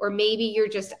team, or maybe you're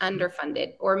just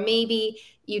underfunded, or maybe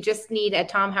you just need a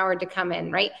Tom Howard to come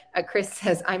in, right? Chris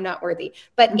says, I'm not worthy.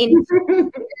 But in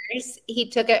years, he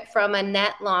took it from a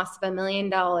net loss of $1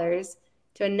 million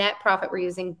to a net profit. We're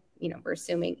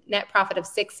assuming net profit of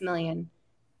 $6 million.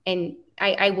 And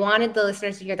I wanted the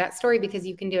listeners to hear that story because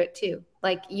you can do it too.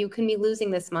 Like you can be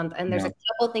losing this month, and there's a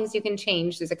couple things you can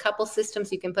change. There's a couple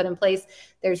systems you can put in place.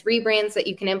 There's rebrands that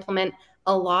you can implement.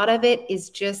 a lot of it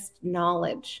is just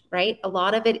knowledge, right? A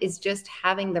lot of it is just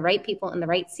having the right people in the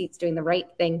right seats doing the right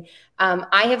thing.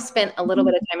 I have spent a little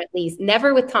bit of time at Lee's,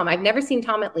 never with Tom. I've never seen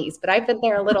Tom at Lee's, but I've been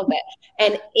there a little bit.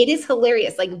 And it is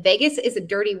hilarious. Like Vegas is a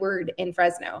dirty word in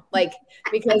Fresno, like,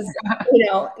 because,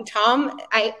 Tom,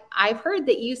 I've heard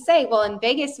that you say, well, in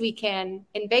Vegas we can.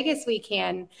 Because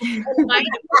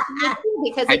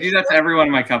I do that to every one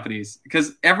of my companies,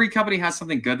 because every company has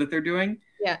something good that they're doing.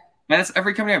 Yeah. And that's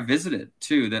every company I've visited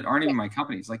too that aren't even my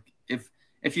companies. Like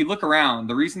if you look around,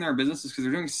 the reason they're in business is because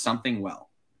they're doing something well.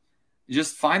 You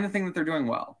just find the thing that they're doing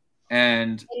well.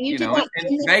 And in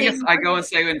Vegas, I go and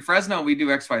say, in Fresno, we do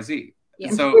XYZ.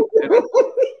 Yeah. So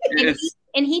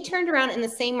and he turned around in the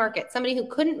same market, somebody who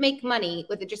couldn't make money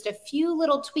with just a few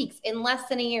little tweaks in less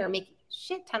than a year, making a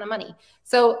shit ton of money.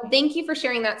 So thank you for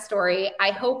sharing that story.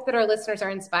 I hope that our listeners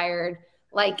are inspired.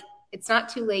 Like, it's not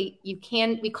too late.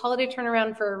 We call it a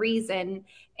turnaround for a reason.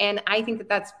 And I think that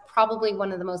that's probably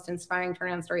one of the most inspiring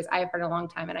turnaround stories I've heard in a long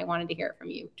time. And I wanted to hear it from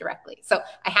you directly. So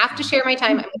I have to share my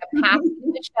time. I'm going to pass it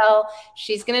to Michelle.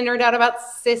 She's going to nerd out about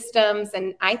systems.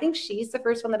 And I think she's the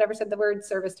first one that ever said the word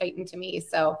Service Titan to me.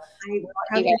 So I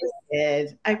probably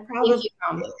did.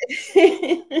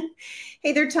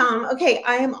 Hey there, Tom. Okay.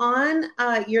 I am on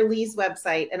your Lee's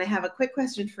website, and I have a quick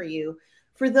question for you.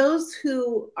 For those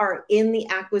who are in the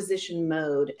acquisition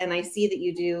mode, and I see that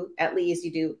you do, at Lee's,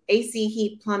 you do AC,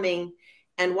 heat, plumbing,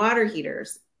 and water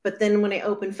heaters. But then when I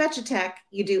open Fetch-A-Tech,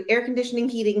 you do air conditioning,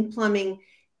 heating, plumbing,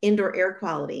 indoor air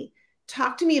quality.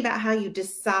 Talk to me about how you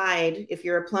decide, if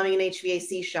you're a plumbing and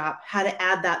HVAC shop, how to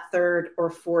add that third or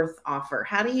fourth offer.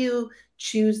 How do you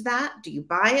choose that? Do you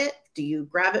buy it? Do you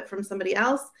grab it from somebody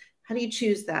else? How do you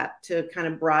choose that to kind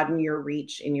of broaden your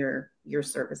reach in your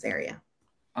service area?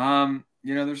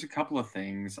 There's a couple of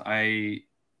things.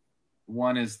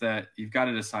 One is that you've got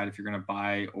to decide if you're going to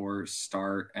buy or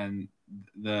start, and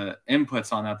the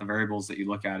inputs on that, the variables that you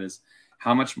look at is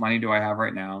how much money do I have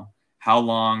right now? How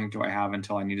long do I have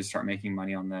until I need to start making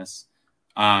money on this?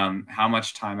 How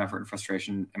much time, effort, and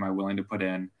frustration am I willing to put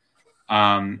in?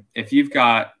 If you've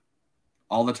got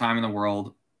all the time in the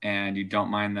world and you don't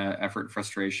mind the effort and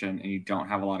frustration and you don't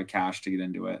have a lot of cash to get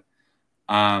into it,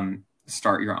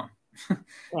 start your own.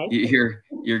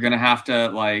 You're going to have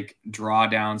to draw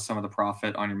down some of the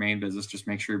profit on your main business. Just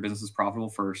make sure your business is profitable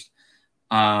first.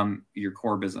 Your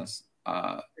core business.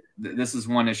 This is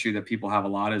one issue that people have a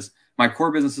lot is my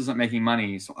core business isn't making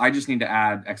money, so I just need to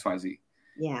add XYZ.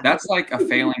 Yeah. That's like a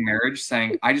failing marriage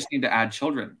saying I just need to add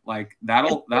children. Like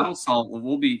that'll solve,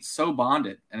 we'll be so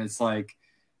bonded. And it's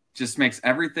just makes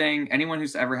everything, anyone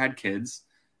who's ever had kids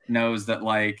knows that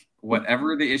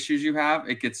whatever the issues you have,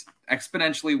 it gets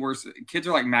exponentially worse. Kids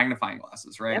are like magnifying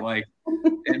glasses, right? Yep.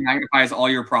 It magnifies all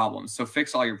your problems. So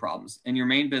fix all your problems. In your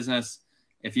main business,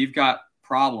 if you've got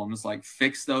problems,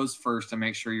 fix those first and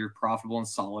make sure you're profitable and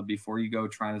solid before you go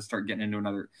trying to start getting into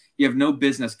another. You have no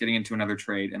business getting into another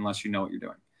trade unless you know what you're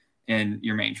doing in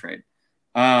your main trade.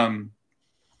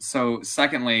 So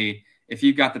secondly, if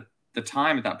you've got the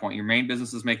time at that point, your main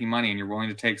business is making money and you're willing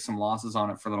to take some losses on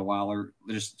it for a little while, or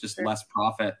just less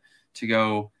profit to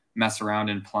go mess around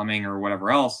in plumbing or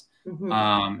whatever else.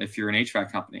 Mm-hmm. If you're an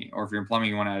HVAC company, or if you're in plumbing,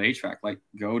 you want to add HVAC,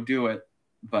 go do it,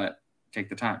 but take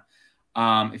the time.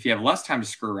 If you have less time to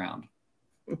screw around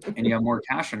and you have more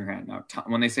cash on your hand. Now,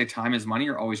 when they say time is money,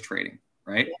 you're always trading,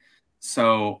 right? Yeah.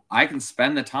 So I can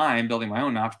spend the time building my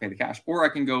own, not have to pay the cash, or I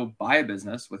can go buy a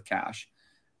business with cash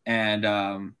and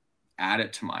add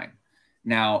it to mine.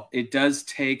 Now, it does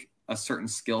take a certain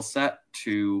skill set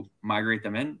to migrate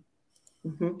them in.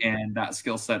 Mm-hmm. And that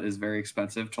skill set is very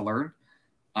expensive to learn.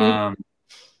 Mm-hmm.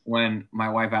 When my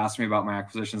wife asked me about my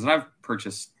acquisitions, and I've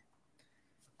purchased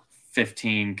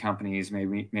 15 companies,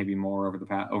 maybe more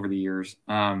over the years.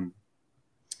 I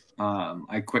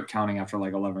quit counting after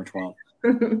 11 or 12.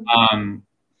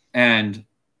 And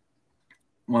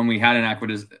when we had an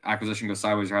acquisition go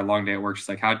sideways, or had a long day at work, she's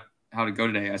like, how'd it go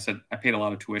today? I said, I paid a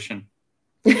lot of tuition.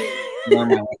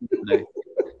 Today.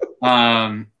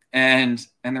 And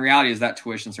the reality is that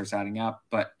tuition starts adding up,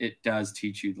 but it does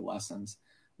teach you the lessons.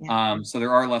 Yeah. So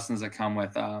there are lessons that come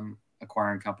with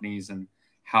acquiring companies and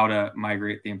how to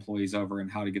migrate the employees over and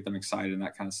how to get them excited and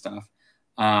that kind of stuff.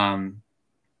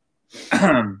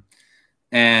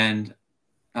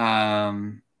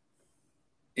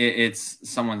 It's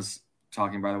someone's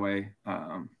talking, by the way,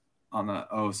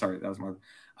 sorry, that was more.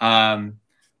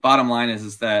 Bottom line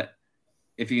is that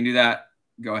if you can do that,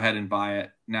 go ahead and buy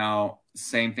it. Now,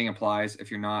 same thing applies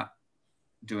if you're not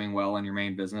doing well in your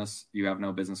main business. You have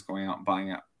no business going out and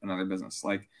buying out another business.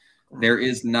 There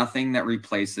is nothing that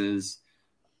replaces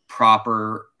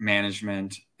proper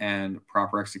management and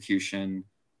proper execution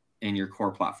in your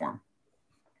core platform.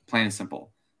 Plain and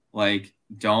simple. Like,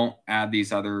 don't add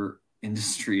these other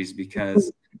industries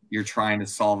because you're trying to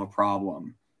solve a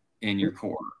problem in your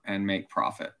core and make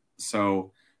profit.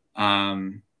 So,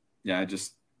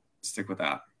 just stick with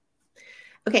that.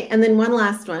 Okay. And then one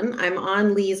last one. I'm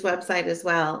on Lee's website as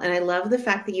well. And I love the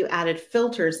fact that you added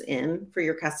filters in for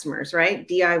your customers, right?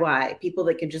 DIY, people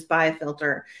that could just buy a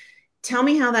filter. Tell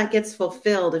me how that gets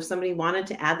fulfilled. If somebody wanted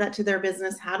to add that to their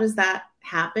business, how does that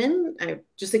happen? I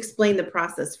just explain the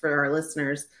process for our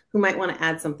listeners who might want to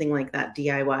add something like that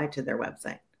DIY to their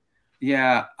website.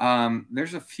 Yeah.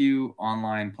 There's a few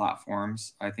online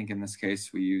platforms. I think in this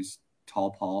case, we use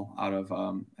Tall Paul out of, I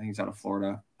think he's out of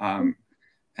Florida.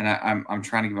 And I'm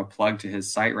trying to give a plug to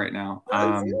his site right now.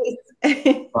 But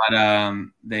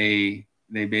they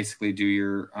basically do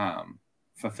your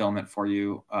fulfillment for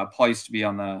you. Paul used to be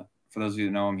on for those of you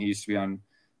that know him, he used to be on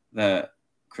the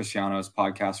Cristiano's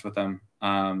podcast with them.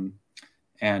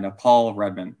 And Paul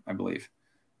Redman, I believe.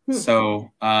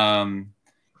 So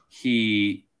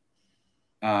he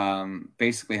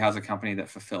basically has a company that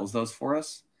fulfills those for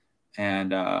us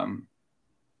and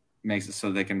makes it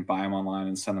so they can buy them online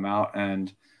and send them out.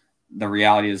 And the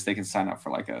reality is they can sign up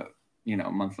for like a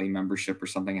monthly membership or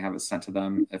something and have it sent to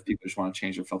them if people just want to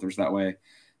change their filters that way.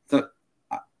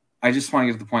 I just want to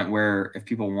get to the point where if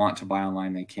people want to buy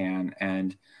online, they can.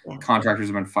 And contractors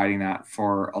have been fighting that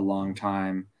for a long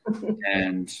time.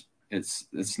 And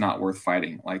it's not worth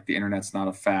fighting. Like, the internet's not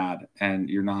a fad, and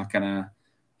you're not gonna,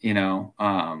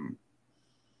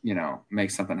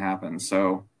 make something happen.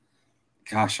 So,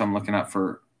 gosh, I'm looking up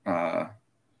for the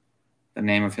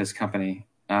name of his company.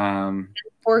 4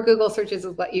 Google searches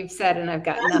is what you've said, and I've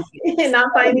got nothing.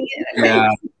 Not finding it. Yeah.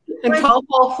 And Tall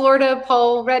Paul, Florida,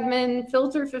 Paul Redman,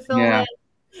 filter fulfillment.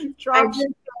 Drop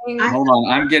Hold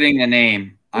on, I'm getting a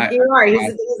name. You are.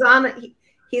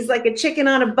 He's like a chicken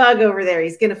on a bug over there.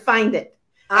 He's gonna find it.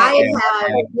 I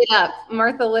have lit up.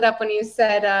 Martha lit up when you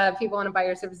said people want to buy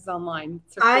your services online.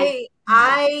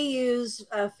 I use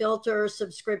a filter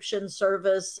subscription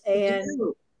service,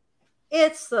 and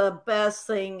it's the best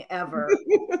thing ever.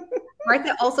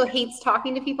 Martha also hates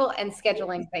talking to people and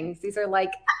scheduling things. These are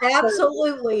like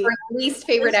absolutely her least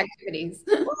favorite activities.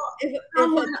 Well, if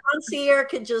a concierge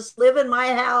could just live in my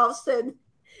house and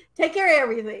take care of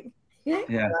everything.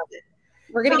 Yeah.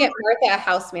 We're going to get Martha a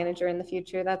house manager in the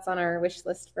future. That's on our wish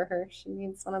list for her. She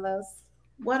needs one of those.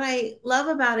 What I love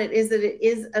about it is that it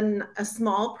is a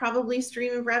small, probably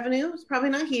stream of revenue. It's probably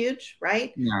not huge,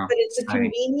 right? No, but it's a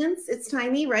convenience. It's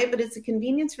tiny, right? But it's a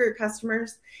convenience for your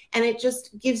customers, and it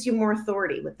just gives you more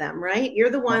authority with them, right? You're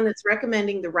the one that's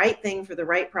recommending the right thing for the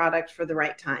right product for the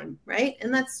right time, right?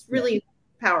 And that's really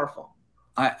powerful.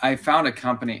 I found a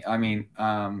company. I mean,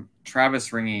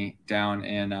 Travis Ringy down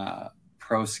in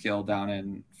ProSkill down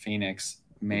in Phoenix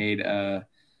made a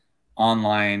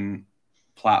online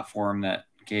platform that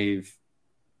gave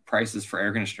prices for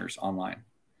air conditioners online.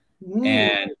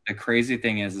 And the crazy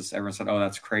thing is everyone said, oh,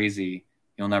 that's crazy.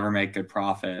 You'll never make good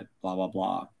profit, blah, blah,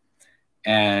 blah.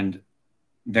 And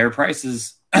their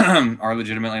prices are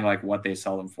legitimately like what they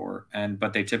sell them for.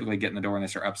 But they typically get in the door and they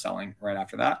start upselling right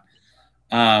after that.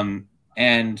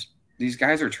 And these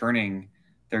guys are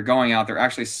they're going out, they're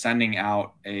actually sending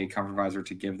out a Comfort Advisor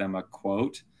to give them a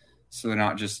quote. So they're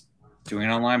not just doing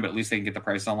it online, but at least they can get the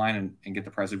price online and get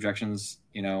the price objections,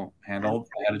 handled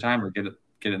ahead of time, or get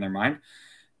it in their mind.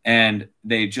 And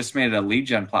they just made a lead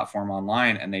gen platform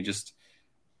online, and they just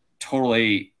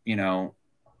totally,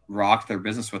 rocked their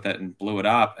business with it and blew it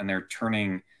up. And they're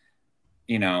turning,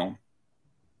 well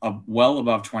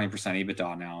above 20%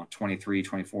 EBITDA now, 23,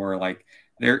 24, like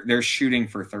they're shooting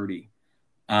for 30.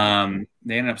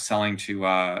 They ended up selling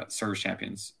to Service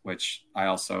Champions, which I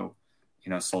also,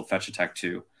 sold Fetch a Tech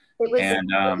to. It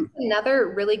was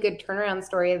another really good turnaround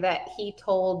story that he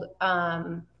told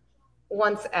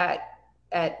once at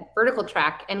Vertical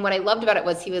Track. And what I loved about it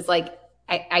was he was like,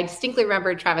 I distinctly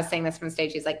remember Travis saying this from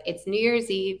stage. He's like, it's New Year's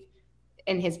Eve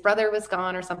and his brother was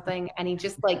gone or something. And he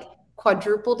just like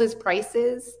quadrupled his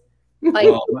prices. Like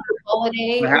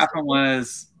holiday. What happened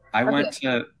was I went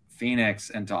to Phoenix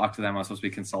and talked to them. I was supposed to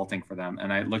be consulting for them.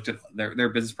 And I looked at their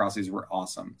business processes were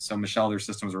awesome. So Michelle, their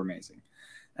systems were amazing.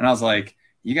 And I was like,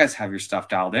 you guys have your stuff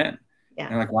dialed in. Yeah.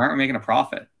 And they're like, why aren't we making a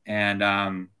profit?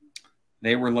 And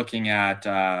they were looking at,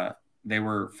 they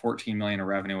were 14 million in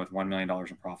revenue with $1 million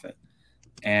in profit.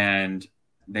 And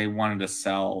they wanted to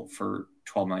sell for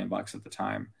 12 million bucks at the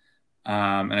time.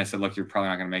 And I said, look, you're probably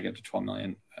not going to make it to 12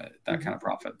 million, that kind of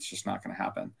profit. It's just not going to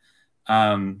happen.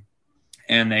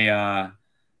 And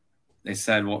they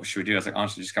said, what should we do? I was like,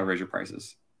 honestly, just got to raise your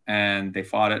prices. And they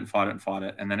fought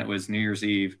it. And then it was New Year's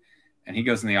Eve. And he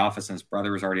goes in the office, and his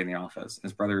brother was already in the office.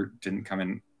 His brother didn't come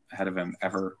in ahead of him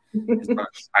ever. His brother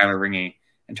was Tyler Ringy.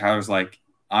 And Tyler's like,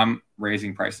 I'm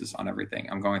raising prices on everything.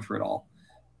 I'm going through it all.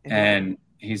 And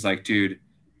he's like, dude,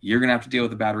 you're going to have to deal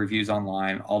with the bad reviews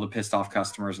online, all the pissed off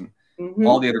customers, and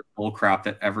all the other bull crap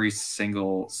that every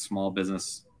single small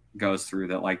business goes through,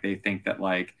 that like they think that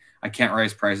like I can't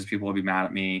raise prices, people will be mad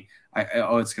at me,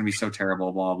 it's gonna be so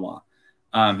terrible, blah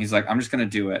blah. He's like, I'm just gonna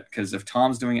do it because if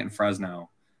Tom's doing it in Fresno,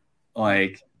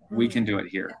 like we can do it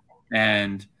here.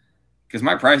 And because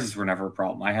my prices were never a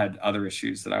problem, I had other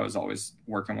issues that I was always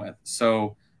working with.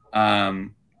 So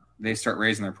they start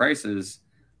raising their prices,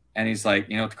 and he's like,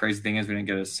 you know what the crazy thing is, we didn't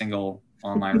get a single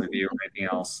online review or anything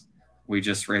else. We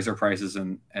just raised our prices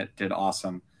and it did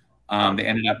awesome. They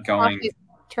ended up going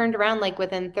turned around like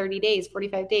within 30 days,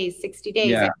 45 days, 60 days.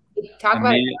 Yeah. Talk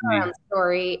about a turnaround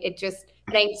story. It just,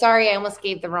 and I'm sorry, I almost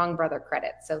gave the wrong brother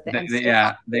credit. So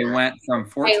they went from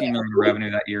 14 million in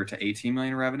revenue that year to 18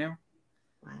 million in revenue.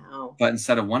 Wow. But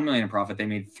instead of 1 million in profit, they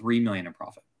made 3 million in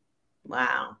profit.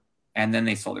 Wow. And then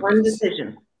they sold their One business.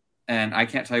 decision. And I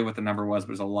can't tell you what the number was, but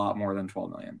it was a lot more than 12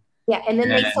 million. Yeah, and then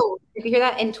they sold. If you hear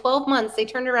that, in 12 months, they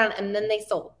turned around and then they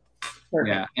sold. Perfect.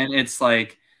 Yeah, and it's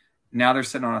like now they're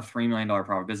sitting on a $3 million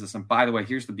profit business. And by the way,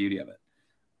 here's the beauty of it.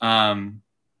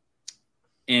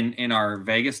 In our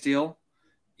Vegas deal,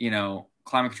 you know,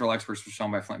 Climate Control Experts was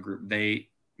shown by Flint Group. They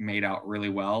made out really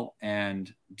well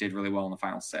and did really well in the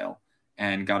final sale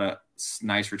and got a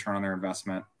nice return on their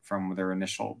investment from their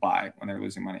initial buy when they're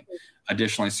losing money.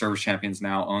 Additionally, Service Champions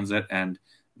now owns it, and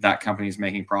that company is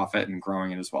making profit and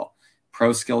growing it as well.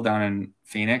 ProSkill down in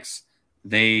Phoenix,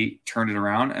 they turned it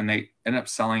around and they ended up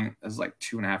selling, it was like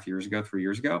 2.5 years ago, 3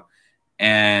 years ago.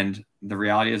 And the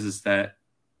reality is that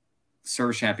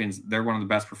Service Champions, they're one of the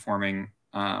best performing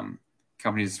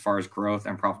companies as far as growth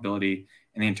and profitability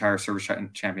in the entire Service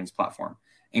Champions platform,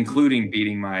 including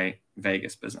beating my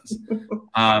Vegas business.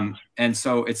 And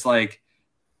so it's like,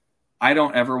 I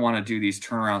don't ever want to do these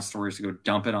turnaround stories to go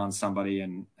dump it on somebody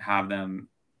and have them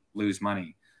lose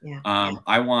money. Yeah.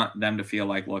 I want them to feel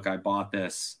like, look, I bought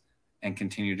this and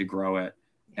continue to grow it.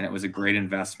 And it was a great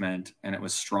investment and it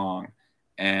was strong.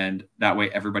 And that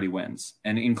way everybody wins,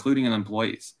 and including the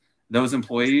employees. Those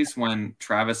employees, when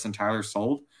Travis and Tyler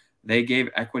sold, they gave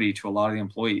equity to a lot of the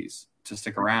employees to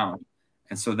stick around.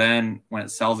 And so then when it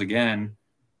sells again,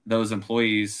 those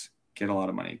employees get a lot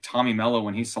of money. Tommy Mello,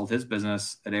 when he sold his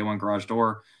business at A1 Garage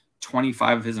Door,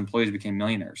 25 of his employees became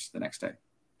millionaires the next day.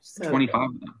 So 25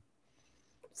 of them.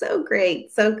 So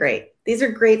great. So great. These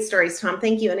are great stories, Tom.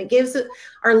 Thank you. And it gives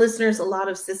our listeners a lot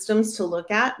of systems to look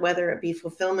at, whether it be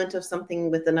fulfillment of something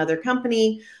with another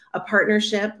company, a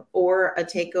partnership, or a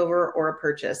takeover or a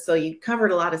purchase. So you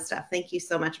covered a lot of stuff. Thank you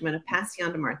so much. I'm going to pass you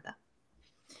on to Martha.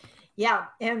 Yeah.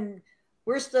 And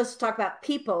we're supposed to talk about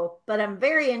people, but I'm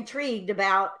very intrigued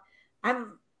about,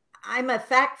 I'm a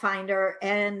fact finder,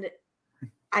 and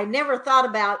I never thought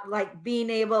about like being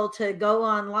able to go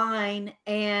online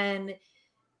and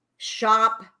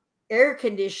shop air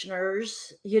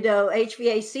conditioners, you know,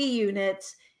 HVAC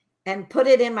units, and put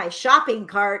it in my shopping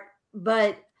cart.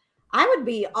 But I would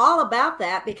be all about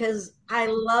that because I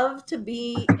love to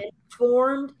be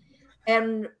informed.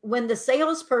 And when the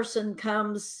salesperson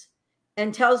comes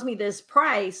and tells me this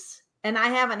price, and I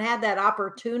haven't had that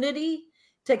opportunity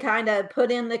to kind of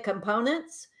put in the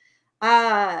components,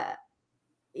 I'm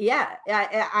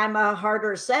a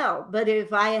harder sell. But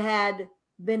if I had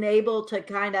been able to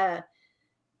kind of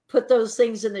put those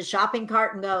things in the shopping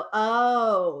cart and go,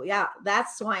 oh yeah,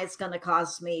 that's why it's going to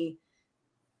cost me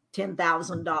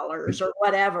 $10,000 or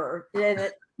whatever. So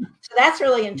that's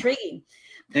really intriguing.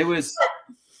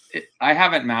 I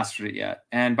haven't mastered it yet.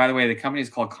 And by the way, the company is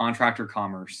called Contractor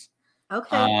Commerce.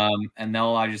 Okay. And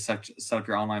they'll allow you to set up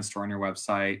your online store on your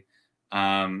website.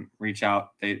 Reach out.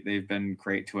 They've been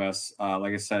great to us.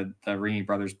 Like I said, the Ringy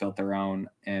brothers built their own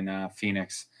in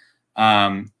Phoenix.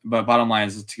 But bottom line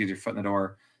is to get your foot in the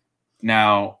door.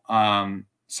 Now,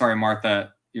 sorry,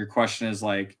 Martha, your question is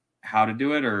like how to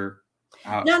do it or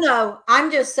how? No, I'm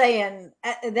just saying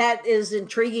that is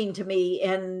intriguing to me.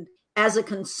 And as a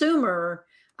consumer,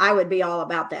 I would be all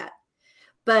about that.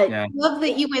 But I love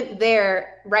that you went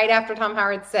there right after Tom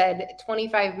Howard said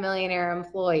 25 millionaire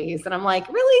employees. And I'm like,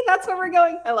 really? That's where we're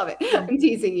going? I love it. I'm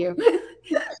teasing you.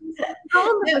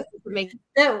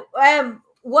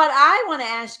 What I want to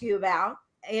ask you about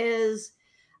is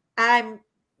I'm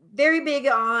very big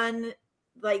on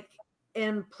like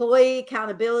employee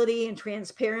accountability and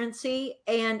transparency.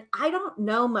 And I don't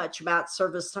know much about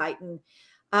ServiceTitan.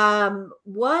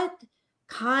 What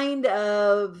kind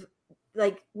of,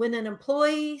 like when an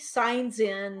employee signs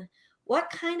in, what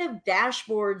kind of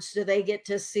dashboards do they get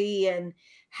to see, and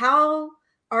how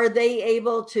are they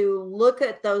able to look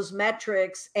at those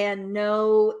metrics and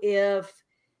know if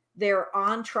they're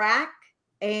on track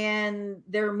and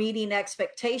they're meeting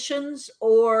expectations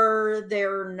or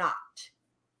they're not?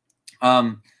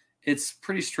 It's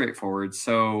pretty straightforward.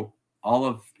 So all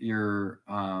of your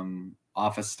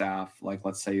office staff, like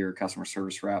let's say you're a customer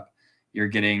service rep, you're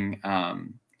getting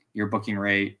your booking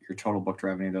rate, your total booked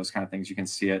revenue, those kind of things. You can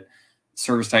see it.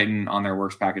 ServiceTitan on their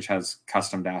Works package has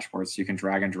custom dashboards. So you can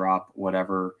drag and drop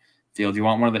whatever field you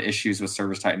want. One of the issues with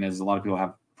ServiceTitan is a lot of people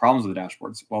have problems with the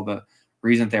dashboards. Well, the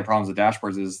reason they have problems with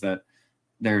dashboards is that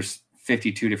there's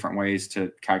 52 different ways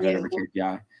to calculate every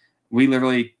KPI. We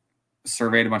literally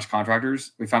surveyed a bunch of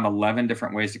contractors. We found 11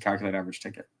 different ways to calculate average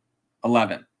ticket.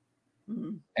 11.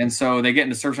 Mm-hmm. And so they get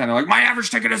into ServiceTitan, they're like, my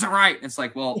average ticket isn't right. It's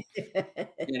like, well,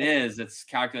 it is. It's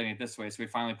calculating it this way. So we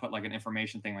finally put like an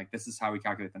information thing, like this is how we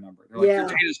calculate the number. They're like, your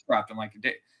data's corrupt. I'm like,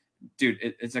 dude,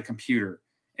 it's a computer.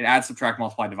 It adds, subtract,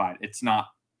 multiply, divide. It's not,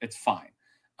 it's fine.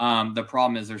 The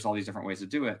problem is there's all these different ways to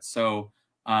do it. So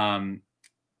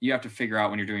you have to figure out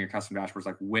when you're doing your custom dashboards,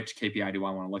 like which KPI do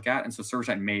I want to look at? And so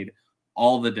ServiceTitan made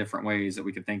all the different ways that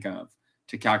we could think of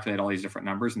to calculate all these different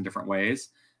numbers in different ways.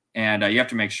 And you have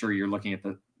to make sure you're looking at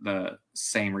the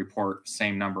same report,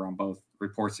 same number on both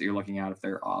reports that you're looking at if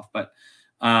they're off. But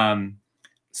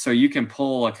so you can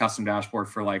pull a custom dashboard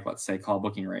for, like, let's say call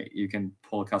booking rate. You can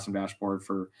pull a custom dashboard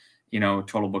for,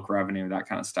 total book revenue, that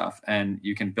kind of stuff. And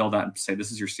you can build that and say,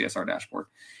 this is your CSR dashboard.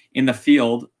 In the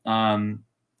field,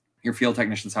 your field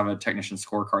technicians have a technician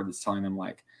scorecard that's telling them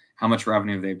like how much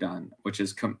revenue they've done, which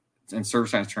is in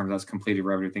ServiceTitan terms, that's completed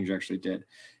revenue, things you actually did.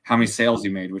 How many sales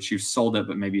you made, which you've sold it,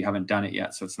 but maybe you haven't done it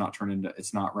yet. So it's not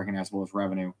recognizable as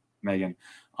revenue, Megan,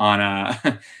 on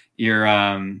your,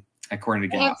 according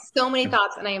to GAAP. I have so many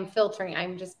thoughts and I am filtering.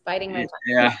 I'm just biting my tongue.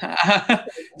 Yeah.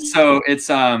 So it's,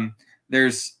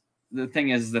 the thing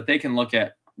is that they can look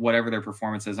at whatever their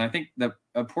performance is. And I think the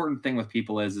important thing with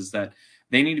people is that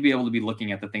they need to be able to be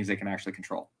looking at the things they can actually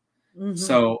control. Mm-hmm.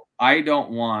 So I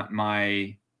don't want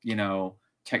my,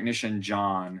 technician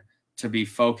John to be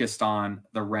focused on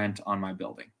the rent on my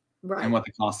building, right, and what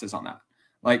the cost is on that.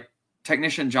 Like,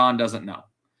 technician John doesn't know.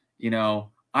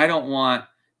 I don't want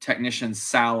technician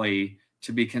Sally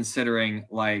to be considering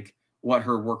like what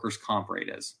her workers' comp rate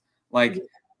is. Like,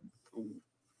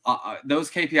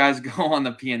 those KPIs go on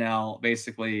the P&L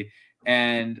basically,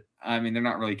 and I mean they're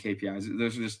not really KPIs;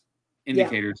 those are just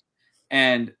indicators. Yeah.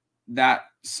 And that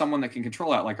someone that can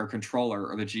control that, like our controller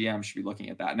or the GM, should be looking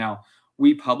at that. Now,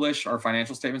 we publish our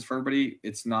financial statements for everybody.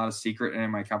 It's not a secret. And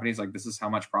in my companies, like, this is how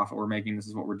much profit we're making. This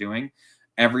is what we're doing.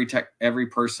 Every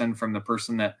person, from the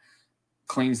person that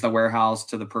cleans the warehouse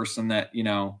to the person that,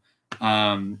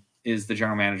 is the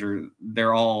general manager,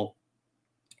 they're all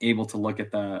able to look at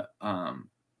the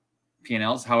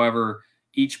P&Ls. However,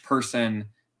 each person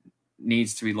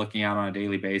needs to be looking out on a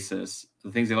daily basis.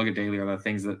 The things they look at daily are the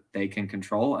things that they can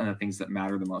control and the things that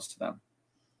matter the most to them.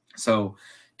 So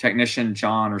technician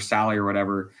John or Sally or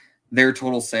whatever, their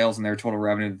total sales and their total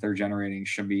revenue that they're generating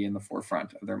should be in the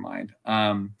forefront of their mind.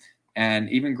 And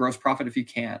even gross profit if you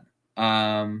can.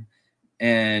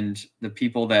 And the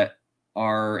people that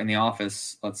are in the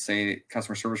office, let's say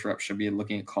customer service reps, should be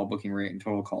looking at call booking rate and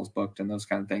total calls booked and those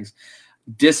kind of things.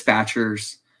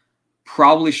 Dispatchers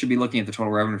probably should be looking at the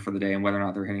total revenue for the day and whether or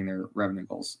not they're hitting their revenue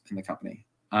goals in the company.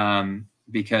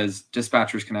 Because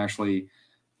dispatchers can actually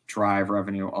drive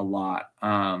revenue a lot,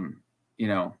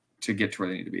 to get to where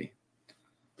they need to be.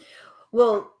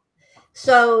 Well,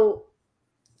 so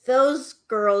those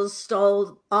girls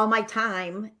stole all my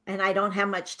time and I don't have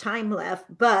much time left,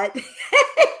 but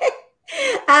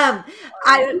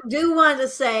I do want to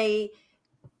say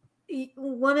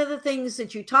one of the things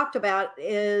that you talked about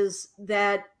is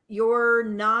that you're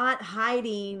not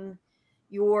hiding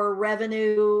your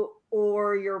revenue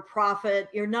or your profit.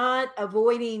 You're not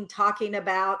avoiding talking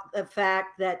about the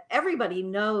fact that everybody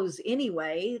knows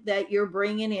anyway that you're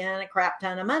bringing in a crap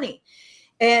ton of money.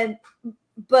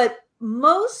 But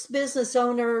most business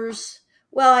owners,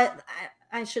 well,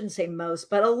 I shouldn't say most,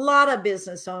 but a lot of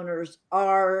business owners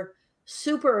are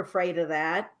super afraid of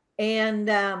that. And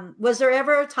was there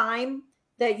ever a time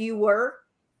that you were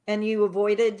and you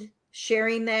avoided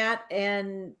sharing that?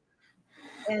 And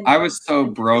I was so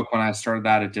broke when I started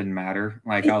that it didn't matter.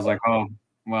 Like, I was like, oh,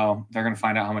 well, they're going to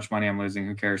find out how much money I'm losing.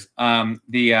 Who cares?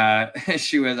 The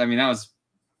issue is, that was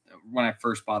when I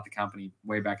first bought the company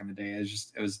way back in the day.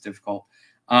 It was difficult.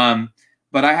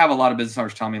 But I have a lot of business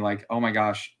owners tell me like, oh my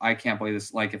gosh, I can't believe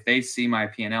this. Like, if they see my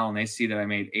P&L and they see that I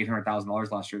made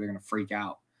 $800,000 last year, they're going to freak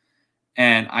out.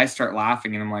 And I start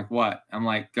laughing and I'm like, what? I'm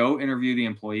like, go interview the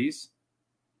employees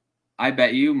I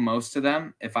bet you most of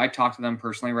them, if I talk to them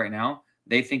personally right now,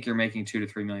 they think you're making $2 to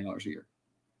 $3 million a year.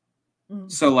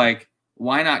 So like,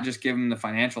 why not just give them the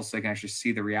financials so they can actually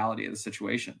see the reality of the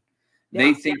situation? Yeah.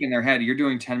 They think in their head, you're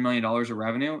doing $10 million of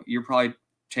revenue. You're probably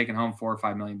taking home $4 or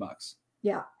 $5 million bucks.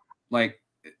 Yeah. Like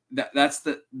that's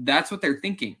what they're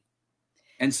thinking.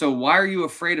 And so why are you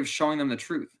afraid of showing them the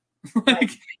truth? Like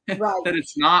right. That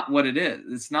it's not what it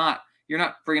is. It's not, you're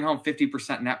not bringing home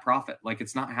 50% net profit. Like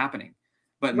it's not happening.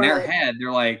 But in their head,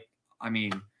 they're like, I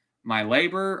mean, my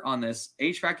labor on this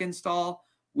HVAC install,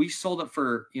 we sold it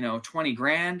for, $20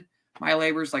 grand. My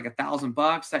labor is like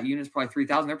 $1,000. That unit's probably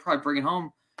 $3,000. They're probably bringing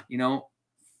home,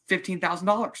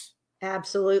 $15,000.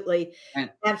 Absolutely.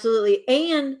 Absolutely.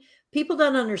 And people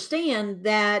don't understand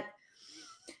that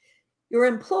your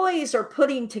employees are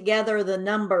putting together the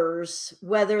numbers,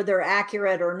 whether they're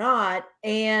accurate or not.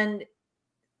 And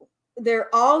they're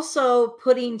also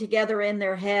putting together in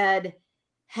their head,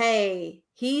 hey,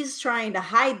 he's trying to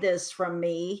hide this from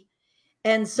me.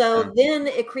 And so then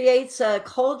it creates a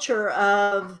culture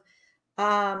of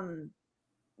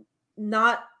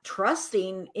not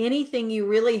trusting anything you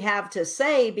really have to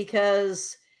say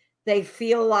because they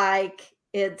feel like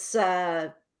it's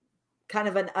kind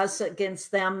of an us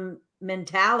against them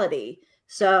mentality.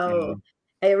 So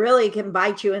it really can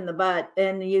bite you in the butt,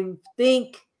 and you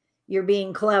think you're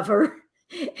being clever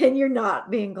and you're not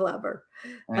being clever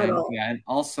at all. Yeah. And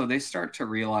also they start to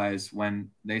realize when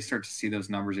they start to see those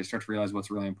numbers, they start to realize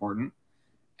what's really important.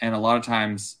 And a lot of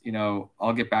times,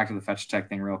 I'll get back to the Fetch Tech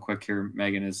thing real quick here,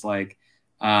 Megan, is like,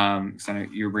 because I know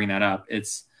you were bringing that up.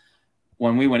 It's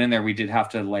when we went in there, we did have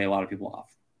to lay a lot of people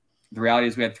off. The reality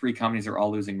is we had 3 companies that were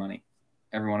all losing money,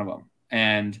 every one of them.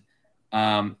 And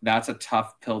that's a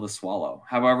tough pill to swallow.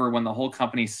 However, when the whole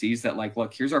company sees that, like,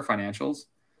 look, here's our financials.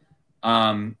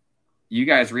 You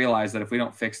guys realize that if we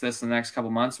don't fix this in the next couple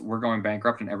of months, we're going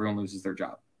bankrupt and everyone loses their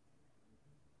job.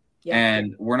 Yeah.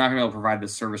 And we're not going to be able to provide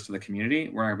this service to the community.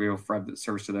 We're not going to be able to provide the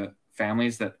service to the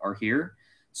families that are here.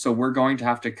 So we're going to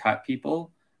have to cut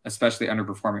people, especially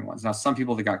underperforming ones. Now, some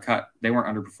people that got cut, they weren't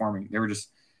underperforming. They were just,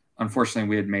 unfortunately,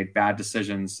 we had made bad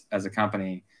decisions as a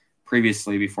company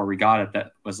previously before we got it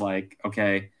that was like,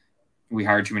 okay, we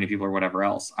hired too many people or whatever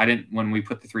else. When we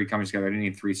put the 3 companies together, I didn't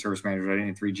need 3 service managers. I didn't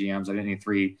need 3 GMs. I didn't need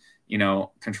 3,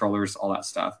 controllers, all that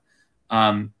stuff.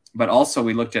 But also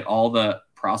we looked at all the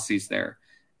processes there.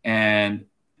 And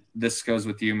this goes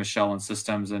with you, Michelle, and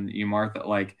systems, and you, Martha.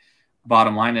 Like,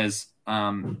 bottom line is,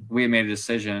 we had made a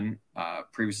decision,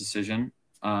 previous decision,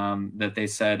 that they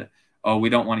said, oh, we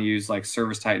don't want to use like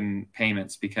ServiceTitan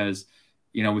payments because,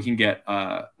 we can get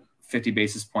 50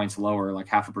 basis points lower, like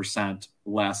 0.5%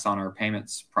 less on our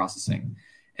payments processing.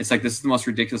 It's like, this is the most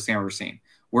ridiculous thing I've ever seen.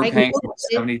 We're paying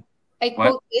 70.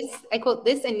 I quote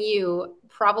this and you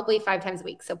probably 5 times a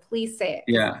week. So please say it.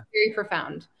 Yeah. It's very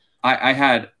profound.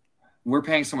 We're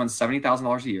paying someone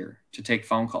 $70,000 a year to take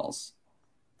phone calls.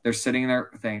 They're sitting in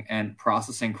their thing and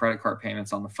processing credit card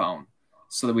payments on the phone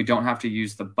so that we don't have to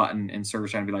use the button in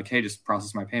ServiceTitan and be like, hey, just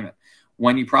process my payment.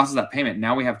 When you process that payment,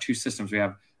 now we have 2 systems. We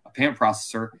have a payment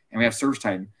processor and we have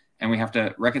ServiceTitan, and we have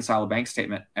to reconcile a bank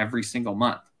statement every single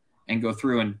month and go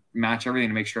through and match everything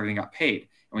to make sure everything got paid.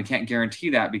 And we can't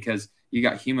guarantee that because you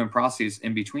got human processes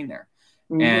in between there.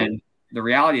 Mm-hmm. And the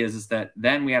reality is that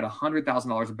then we had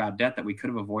 $100,000 of bad debt that we could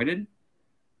have avoided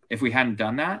if we hadn't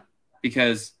done that,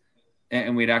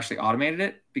 and we'd actually automated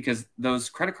it because those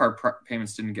credit card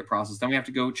payments didn't get processed. Then we have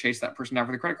to go chase that person down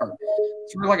for the credit card.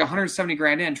 So we're like 170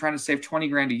 grand in, trying to save 20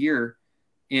 grand a year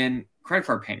in credit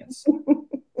card payments,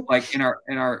 like in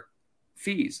our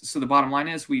fees. So the bottom line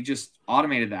is we just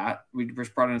automated that. We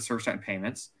just brought in ServiceTitan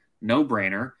payments, no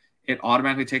brainer. It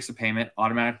automatically takes the payment,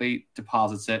 automatically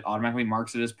deposits it, automatically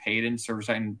marks it as paid in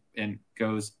ServiceTitan and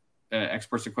goes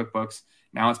exports to QuickBooks.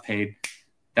 Now it's paid.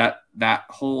 That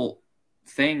whole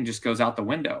thing just goes out the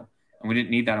window, and we didn't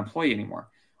need that employee anymore.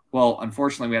 Well,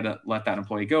 unfortunately, we had to let that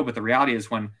employee go. But the reality is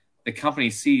when the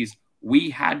company sees we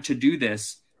had to do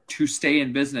this to stay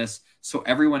in business so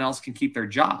everyone else can keep their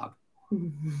job,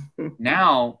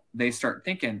 now they start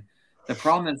thinking, the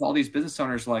problem is all these business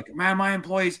owners are like, man, my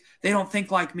employees, they don't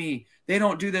think like me. They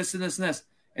don't do this and this and this.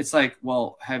 It's like,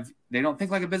 well, they don't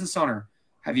think like a business owner.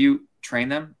 Have you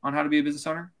trained them on how to be a business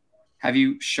owner? Have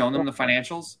you shown them the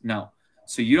financials? No.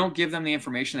 So you don't give them the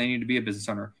information they need to be a business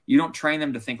owner. You don't train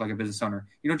them to think like a business owner.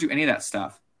 You don't do any of that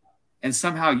stuff. And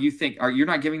somehow you think, or you're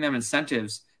not giving them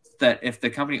incentives that if the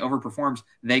company overperforms,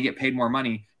 they get paid more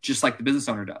money, just like the business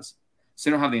owner does. So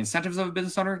they don't have the incentives of a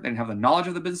business owner. They don't have the knowledge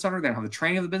of the business owner. They don't have the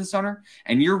training of the business owner.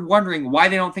 And you're wondering why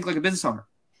they don't think like a business owner.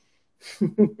 Give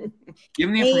them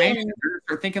the information. They're going to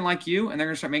start thinking like you, and they're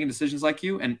going to start making decisions like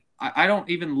you. And I don't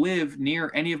even live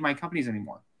near any of my companies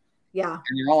anymore. Yeah. And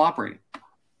they're all operating.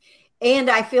 And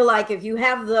I feel like if you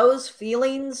have those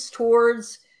feelings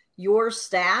towards your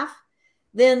staff,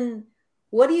 then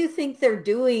what do you think they're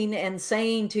doing and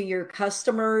saying to your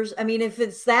customers? I mean, if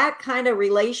it's that kind of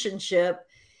relationship,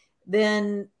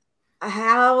 then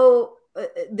how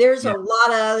there's a lot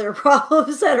of other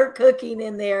problems that are cooking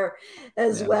in there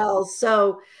as well.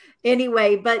 So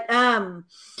anyway, but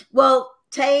well,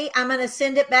 Tay, I'm going to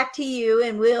send it back to you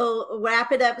and we'll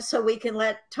wrap it up so we can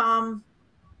let Tom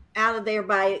out of there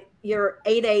by your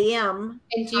 8 a.m.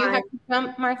 And do you have to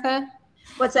jump, Martha?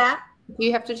 What's that? Do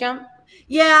you have to jump?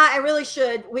 Yeah, I really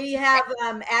should. We have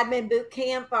admin boot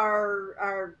camp,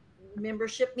 our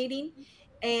membership meeting,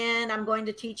 and I'm going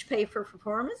to teach pay for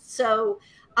performance. So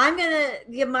I'm going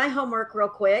to give my homework real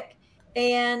quick.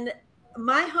 And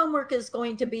my homework is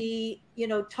going to be,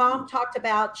 Tom talked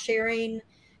about sharing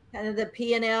kind of the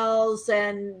P&Ls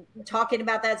and talking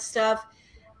about that stuff.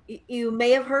 You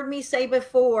may have heard me say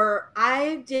before,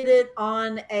 I did it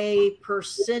on a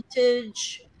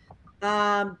percentage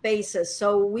basis.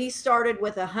 So we started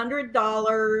with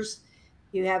 $100.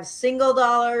 You have single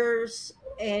dollars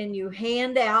and you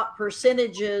hand out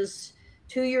percentages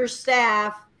to your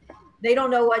staff. They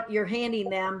don't know what you're handing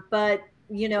them, but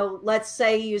let's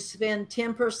say you spend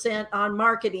 10% on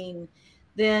marketing,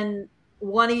 then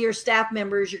one of your staff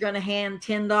members you're going to hand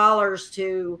 $10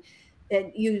 to,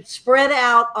 and you spread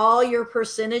out all your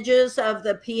percentages of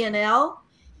the P&L,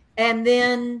 and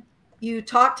then you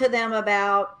talk to them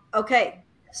about, okay,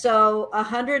 so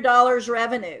 $100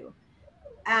 revenue.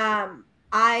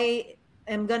 I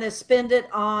am going to spend it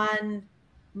on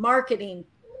marketing.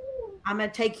 I'm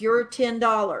going to take your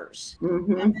 $10. I'm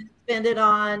going to spend it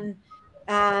on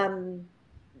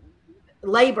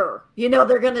labor.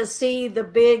 They're going to see the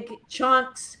big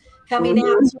chunks coming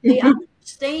out. So they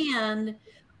understand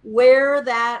where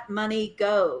that money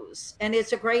goes. And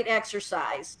it's a great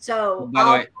exercise. So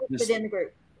I'll put it in the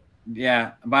group.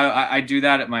 Yeah. I do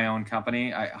that at my own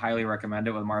company. I highly recommend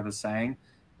it, what Martha's saying.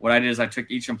 What I did is I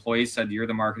took each employee, said, you're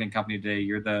the marketing company today,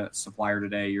 you're the supplier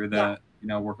today, you're the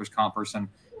workers' comp person,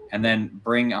 and then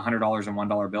bring $100 and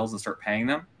 $1 bills and start paying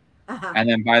them. And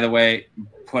then, by the way,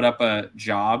 put up a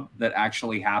job that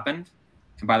actually happened.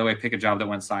 And by the way, pick a job that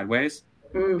went sideways.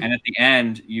 And at the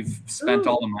end, you've spent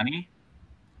all the money.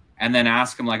 And then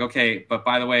ask them like, okay, but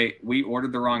by the way, we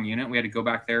ordered the wrong unit. We had to go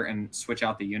back there and switch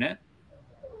out the unit.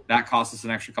 That cost us an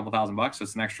extra couple $1,000. So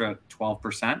it's an extra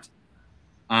 12%.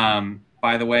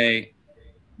 By the way,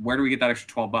 where do we get that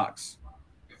extra $12?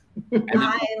 And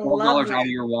then $12 out of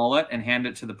your wallet and hand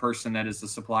it to the person that is the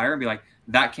supplier and be like,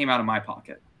 that came out of my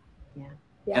pocket. Yeah.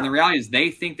 And the reality is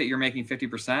they think that you're making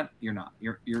 50%. You're not.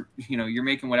 You're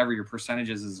making whatever your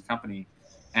percentage is as a company.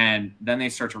 And then they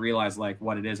start to realize like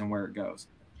what it is and where it goes.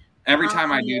 Every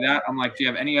time I do that, I'm like, do you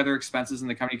have any other expenses in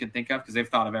the company you can think of? Because they've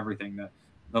thought of everything,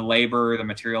 the labor, the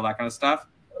material, that kind of stuff.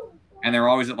 And they're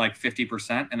always at like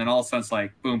 50%. And then all of a sudden it's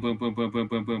like boom, boom, boom, boom, boom,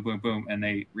 boom, boom, boom, boom. And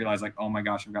they realize like, oh my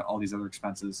gosh, I've got all these other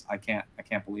expenses. I can't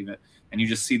believe it. And you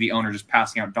just see the owner just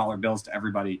passing out dollar bills to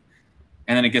everybody.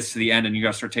 And then it gets to the end and you got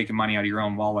to start taking money out of your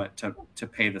own wallet to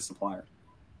pay the supplier.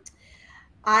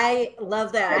 I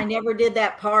love that. I never did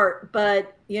that part,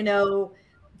 but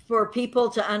for people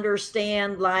to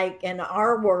understand, like in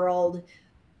our world,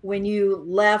 when you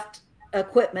left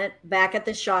equipment back at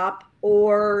the shop,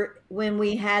 or when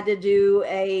we had to do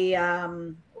a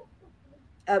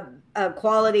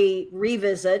quality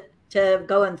revisit to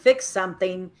go and fix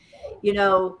something,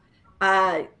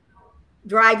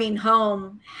 driving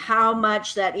home, how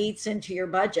much that eats into your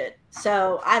budget.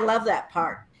 So I love that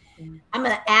part. I'm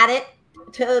going to add it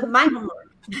to my homework.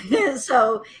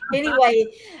 So anyway,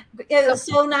 it was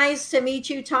so nice to meet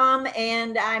you, Tom.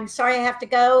 And I'm sorry I have to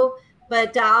go,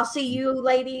 but I'll see you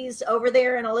ladies over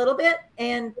there in a little bit.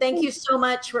 And thank you so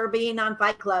much for being on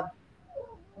Fight Club.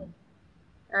 All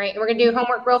right. We're going to do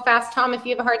homework real fast. Tom, if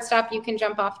you have a hard stop, you can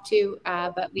jump off too.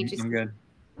 But I'm good.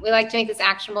 We like to make this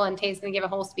actionable, and Tay's going to give a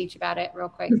whole speech about it real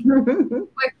quick.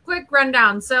 quick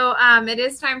rundown. So it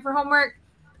is time for homework.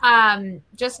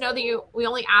 Just know that we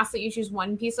only ask that you choose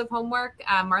one piece of homework.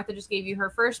 Martha just gave you her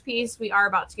first piece. We are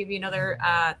about to give you another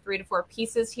 3 to 4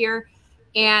 pieces here.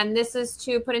 And this is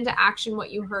to put into action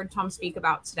what you heard Tom speak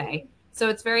about today. So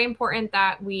it's very important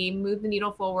that we move the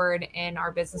needle forward in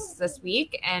our business this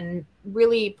week and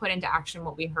really put into action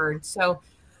what we heard. So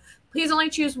please only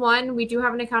choose one. We do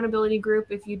have an accountability group.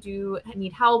 If you do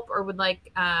need help or would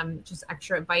like just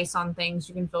extra advice on things,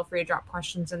 you can feel free to drop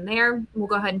questions in there. We'll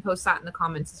go ahead and post that in the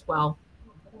comments as well.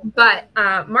 But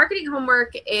marketing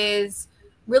homework is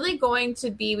really going to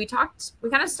be, we kind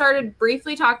of started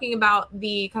briefly talking about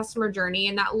the customer journey,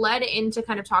 and that led into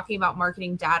kind of talking about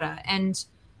marketing data. And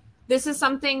this is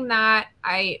something that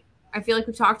I feel like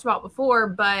we've talked about before,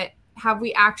 but have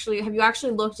you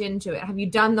actually looked into it? Have you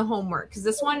done the homework? Because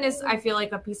this one is, I feel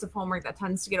like, a piece of homework that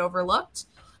tends to get overlooked.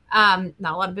 Not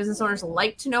a lot of business owners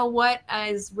like to know what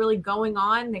is really going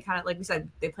on. They kind of, like we said,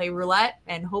 they play roulette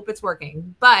and hope it's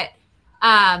working. But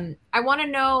I want to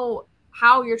know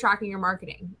how you're tracking your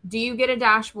marketing. Do you get a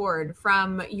dashboard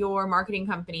from your marketing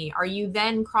company? Are you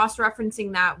then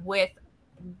cross-referencing that with,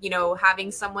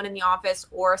 having someone in the office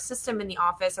or a system in the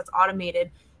office that's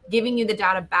automated, giving you the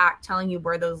data back, telling you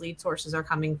where those lead sources are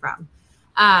coming from?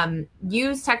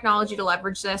 Use technology to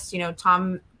leverage this.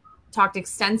 Tom talked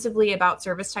extensively about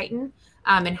ServiceTitan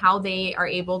and how they are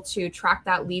able to track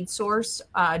that lead source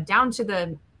down to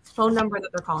the phone number that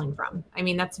they're calling from. I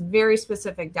mean, that's very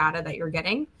specific data that you're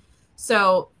getting.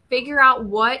 So figure out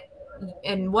what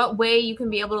way you can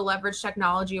be able to leverage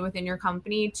technology within your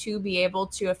company to be able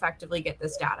to effectively get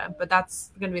this data. But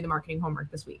that's going to be the marketing homework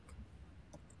this week.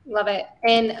 Love it.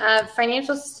 And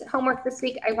financial homework this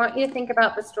week, I want you to think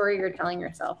about the story you're telling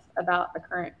yourself about the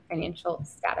current financial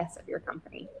status of your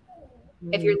company.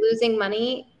 If you're losing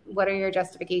money, what are your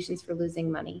justifications for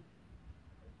losing money?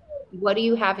 What do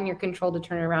you have in your control to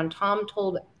turn it around? Tom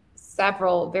told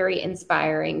several very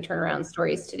inspiring turnaround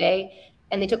stories today,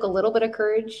 and they took a little bit of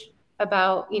courage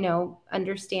about,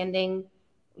 understanding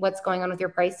what's going on with your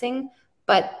pricing,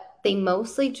 but they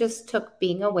mostly just took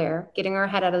being aware, getting our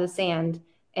head out of the sand,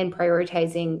 and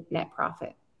prioritizing net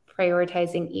profit,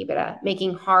 prioritizing EBITDA,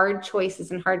 making hard choices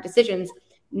and hard decisions,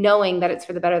 knowing that it's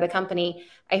for the better of the company.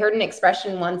 I heard an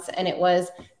expression once, and it was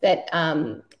that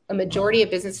a majority of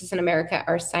businesses in America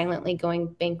are silently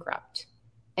going bankrupt.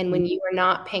 And when you are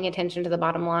not paying attention to the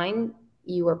bottom line,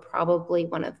 you are probably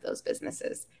one of those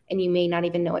businesses, and you may not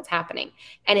even know what's happening.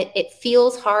 And it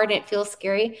feels hard and it feels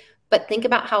scary, but think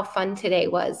about how fun today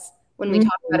was when we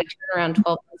talk about a turnaround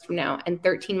 12 months from now and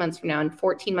 13 months from now and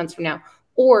 14 months from now.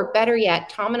 Or better yet,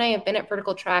 Tom and I have been at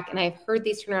Vertical Track, and I've heard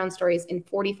these turnaround stories in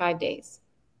 45 days.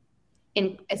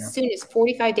 And as soon as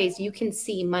 45 days, you can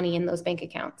see money in those bank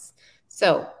accounts.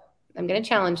 So I'm going to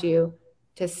challenge you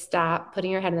to stop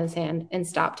putting your head in the sand and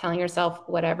stop telling yourself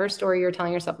whatever story you're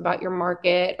telling yourself about your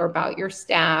market or about your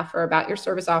staff or about your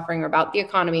service offering or about the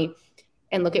economy,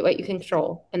 and look at what you can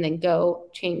control, and then go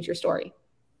change your story.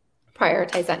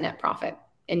 Prioritize that net profit,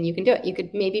 and you can do it. You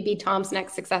could maybe be Tom's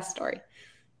next success story.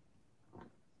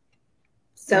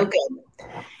 So good.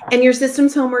 And your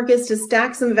systems homework is to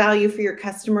stack some value for your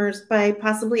customers by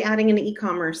possibly adding an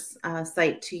e-commerce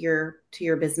site to your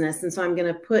business. And so I'm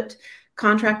going to put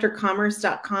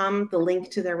contractorcommerce.com, the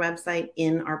link to their website,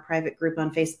 in our private group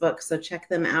on Facebook. So check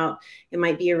them out. It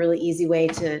might be a really easy way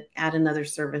to add another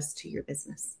service to your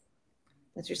business.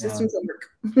 That's your systems homework.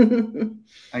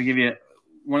 I give you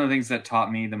one of the things that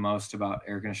taught me the most about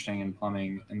air conditioning and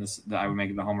plumbing, and this that I would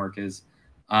make the homework is,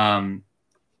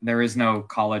 there is no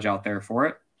college out there for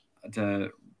it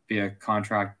to be a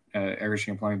contract air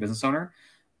conditioning and plumbing business owner.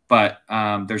 But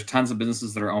there's tons of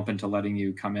businesses that are open to letting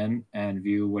you come in and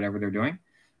view whatever they're doing.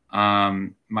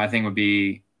 My thing would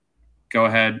be, go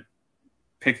ahead,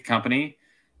 pick a company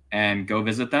and go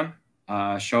visit them.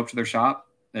 Show up to their shop.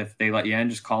 If they let you in,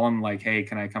 just call them like, hey,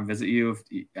 can I come visit you?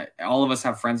 All of us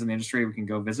have friends in the industry we can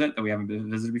go visit that we haven't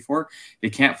visited before. If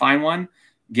you can't find one,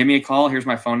 give me a call. Here's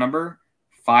my phone number,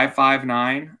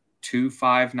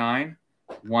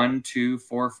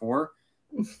 559-259-1244.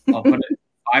 I'll put it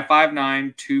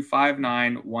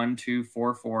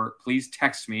 559-259-1244. Please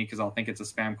text me because I'll think it's a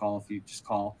spam call if you just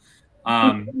call.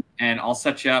 And I'll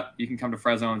set you up. You can come to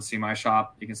Fresno and see my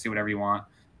shop. You can see whatever you want.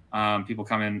 People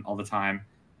come in all the time.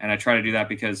 And I try to do that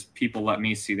because people let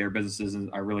me see their businesses.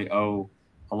 And I really owe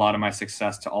a lot of my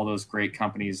success to all those great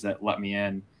companies that let me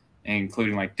in,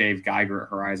 including like Dave Geiger at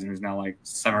Horizon, who's now like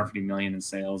 $750 million in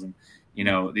sales. And,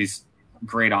 these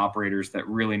great operators that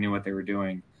really knew what they were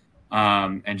doing.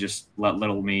 And just let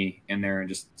little me in there and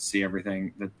just see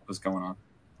everything that was going on.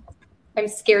 I'm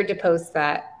scared to post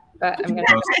that, but I'm going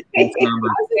to. There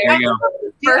you go.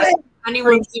 First,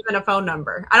 anyone's given a phone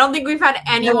number. I don't think we've had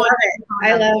anyone.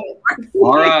 I love it.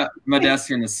 Laura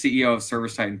Modestian, the CEO of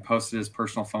ServiceTitan, posted his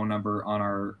personal phone number on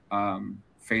our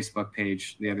Facebook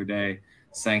page the other day,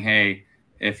 saying, hey,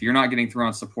 if you're not getting through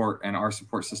on support and our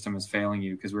support system is failing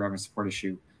you because we're having a support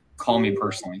issue, call me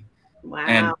personally. Wow.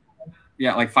 And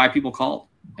yeah, like 5 people called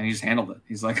and he just handled it.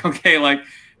 He's like, okay, like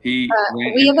we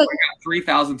got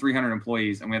 3,300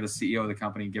 employees and we have the CEO of the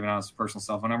company giving out his personal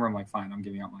cell phone number. I'm like, fine, I'm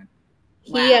giving out mine.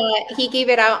 He gave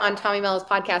it out on Tommy Mello's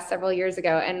podcast several years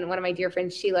ago. And one of my dear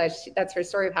friends, Sheila, that's her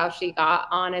story of how she got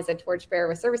on as a torchbearer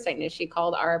with Service Titan. She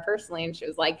called Ara personally and she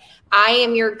was like, I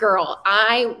am your girl.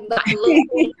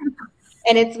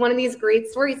 And it's one of these great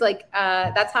stories. Like,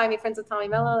 that's how I made friends with Tommy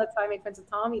Mello. That's how I made friends with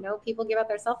Tom. You know, people give out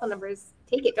their cell phone numbers.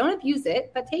 Take it. Don't abuse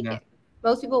it, but take it.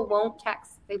 Most people won't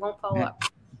text. They won't follow up.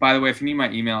 By the way, if you need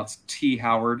my email, it's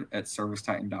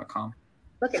thoward@servicetitan.com.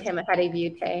 Look at him ahead of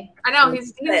you, Tay. I know.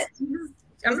 He's doing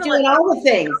all the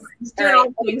things. He's doing all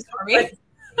the things for me.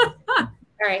 All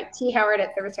right.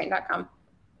 thoward@servicetitan.com.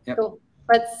 Yep. Cool.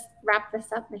 Let's wrap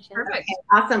this up, Michelle. Perfect. Okay,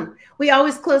 awesome. We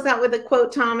always close out with a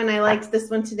quote, Tom, and I liked this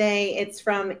one today. It's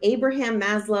from Abraham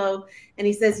Maslow, and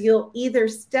he says, you'll either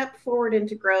step forward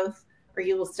into growth or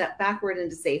you will step backward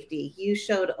into safety. You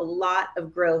showed a lot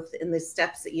of growth in the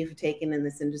steps that you've taken in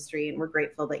this industry, and we're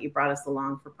grateful that you brought us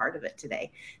along for part of it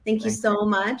today. Thank you so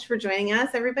much for joining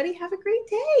us. Everybody have a great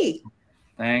day.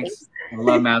 Thanks. I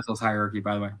love Maslow's hierarchy,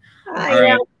 by the way. All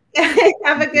right.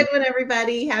 Have a good one,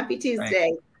 everybody. Happy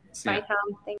Tuesday. Bye, Tom.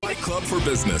 Thank you. Fight Club for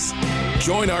Business.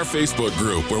 Join our Facebook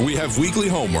group where we have weekly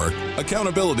homework,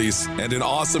 accountabilities, and an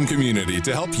awesome community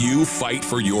to help you fight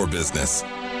for your business.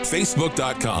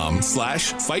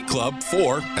 Facebook.com/Fight Club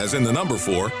 4, as in the number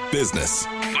 4, business.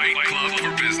 Fight Club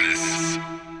for Business.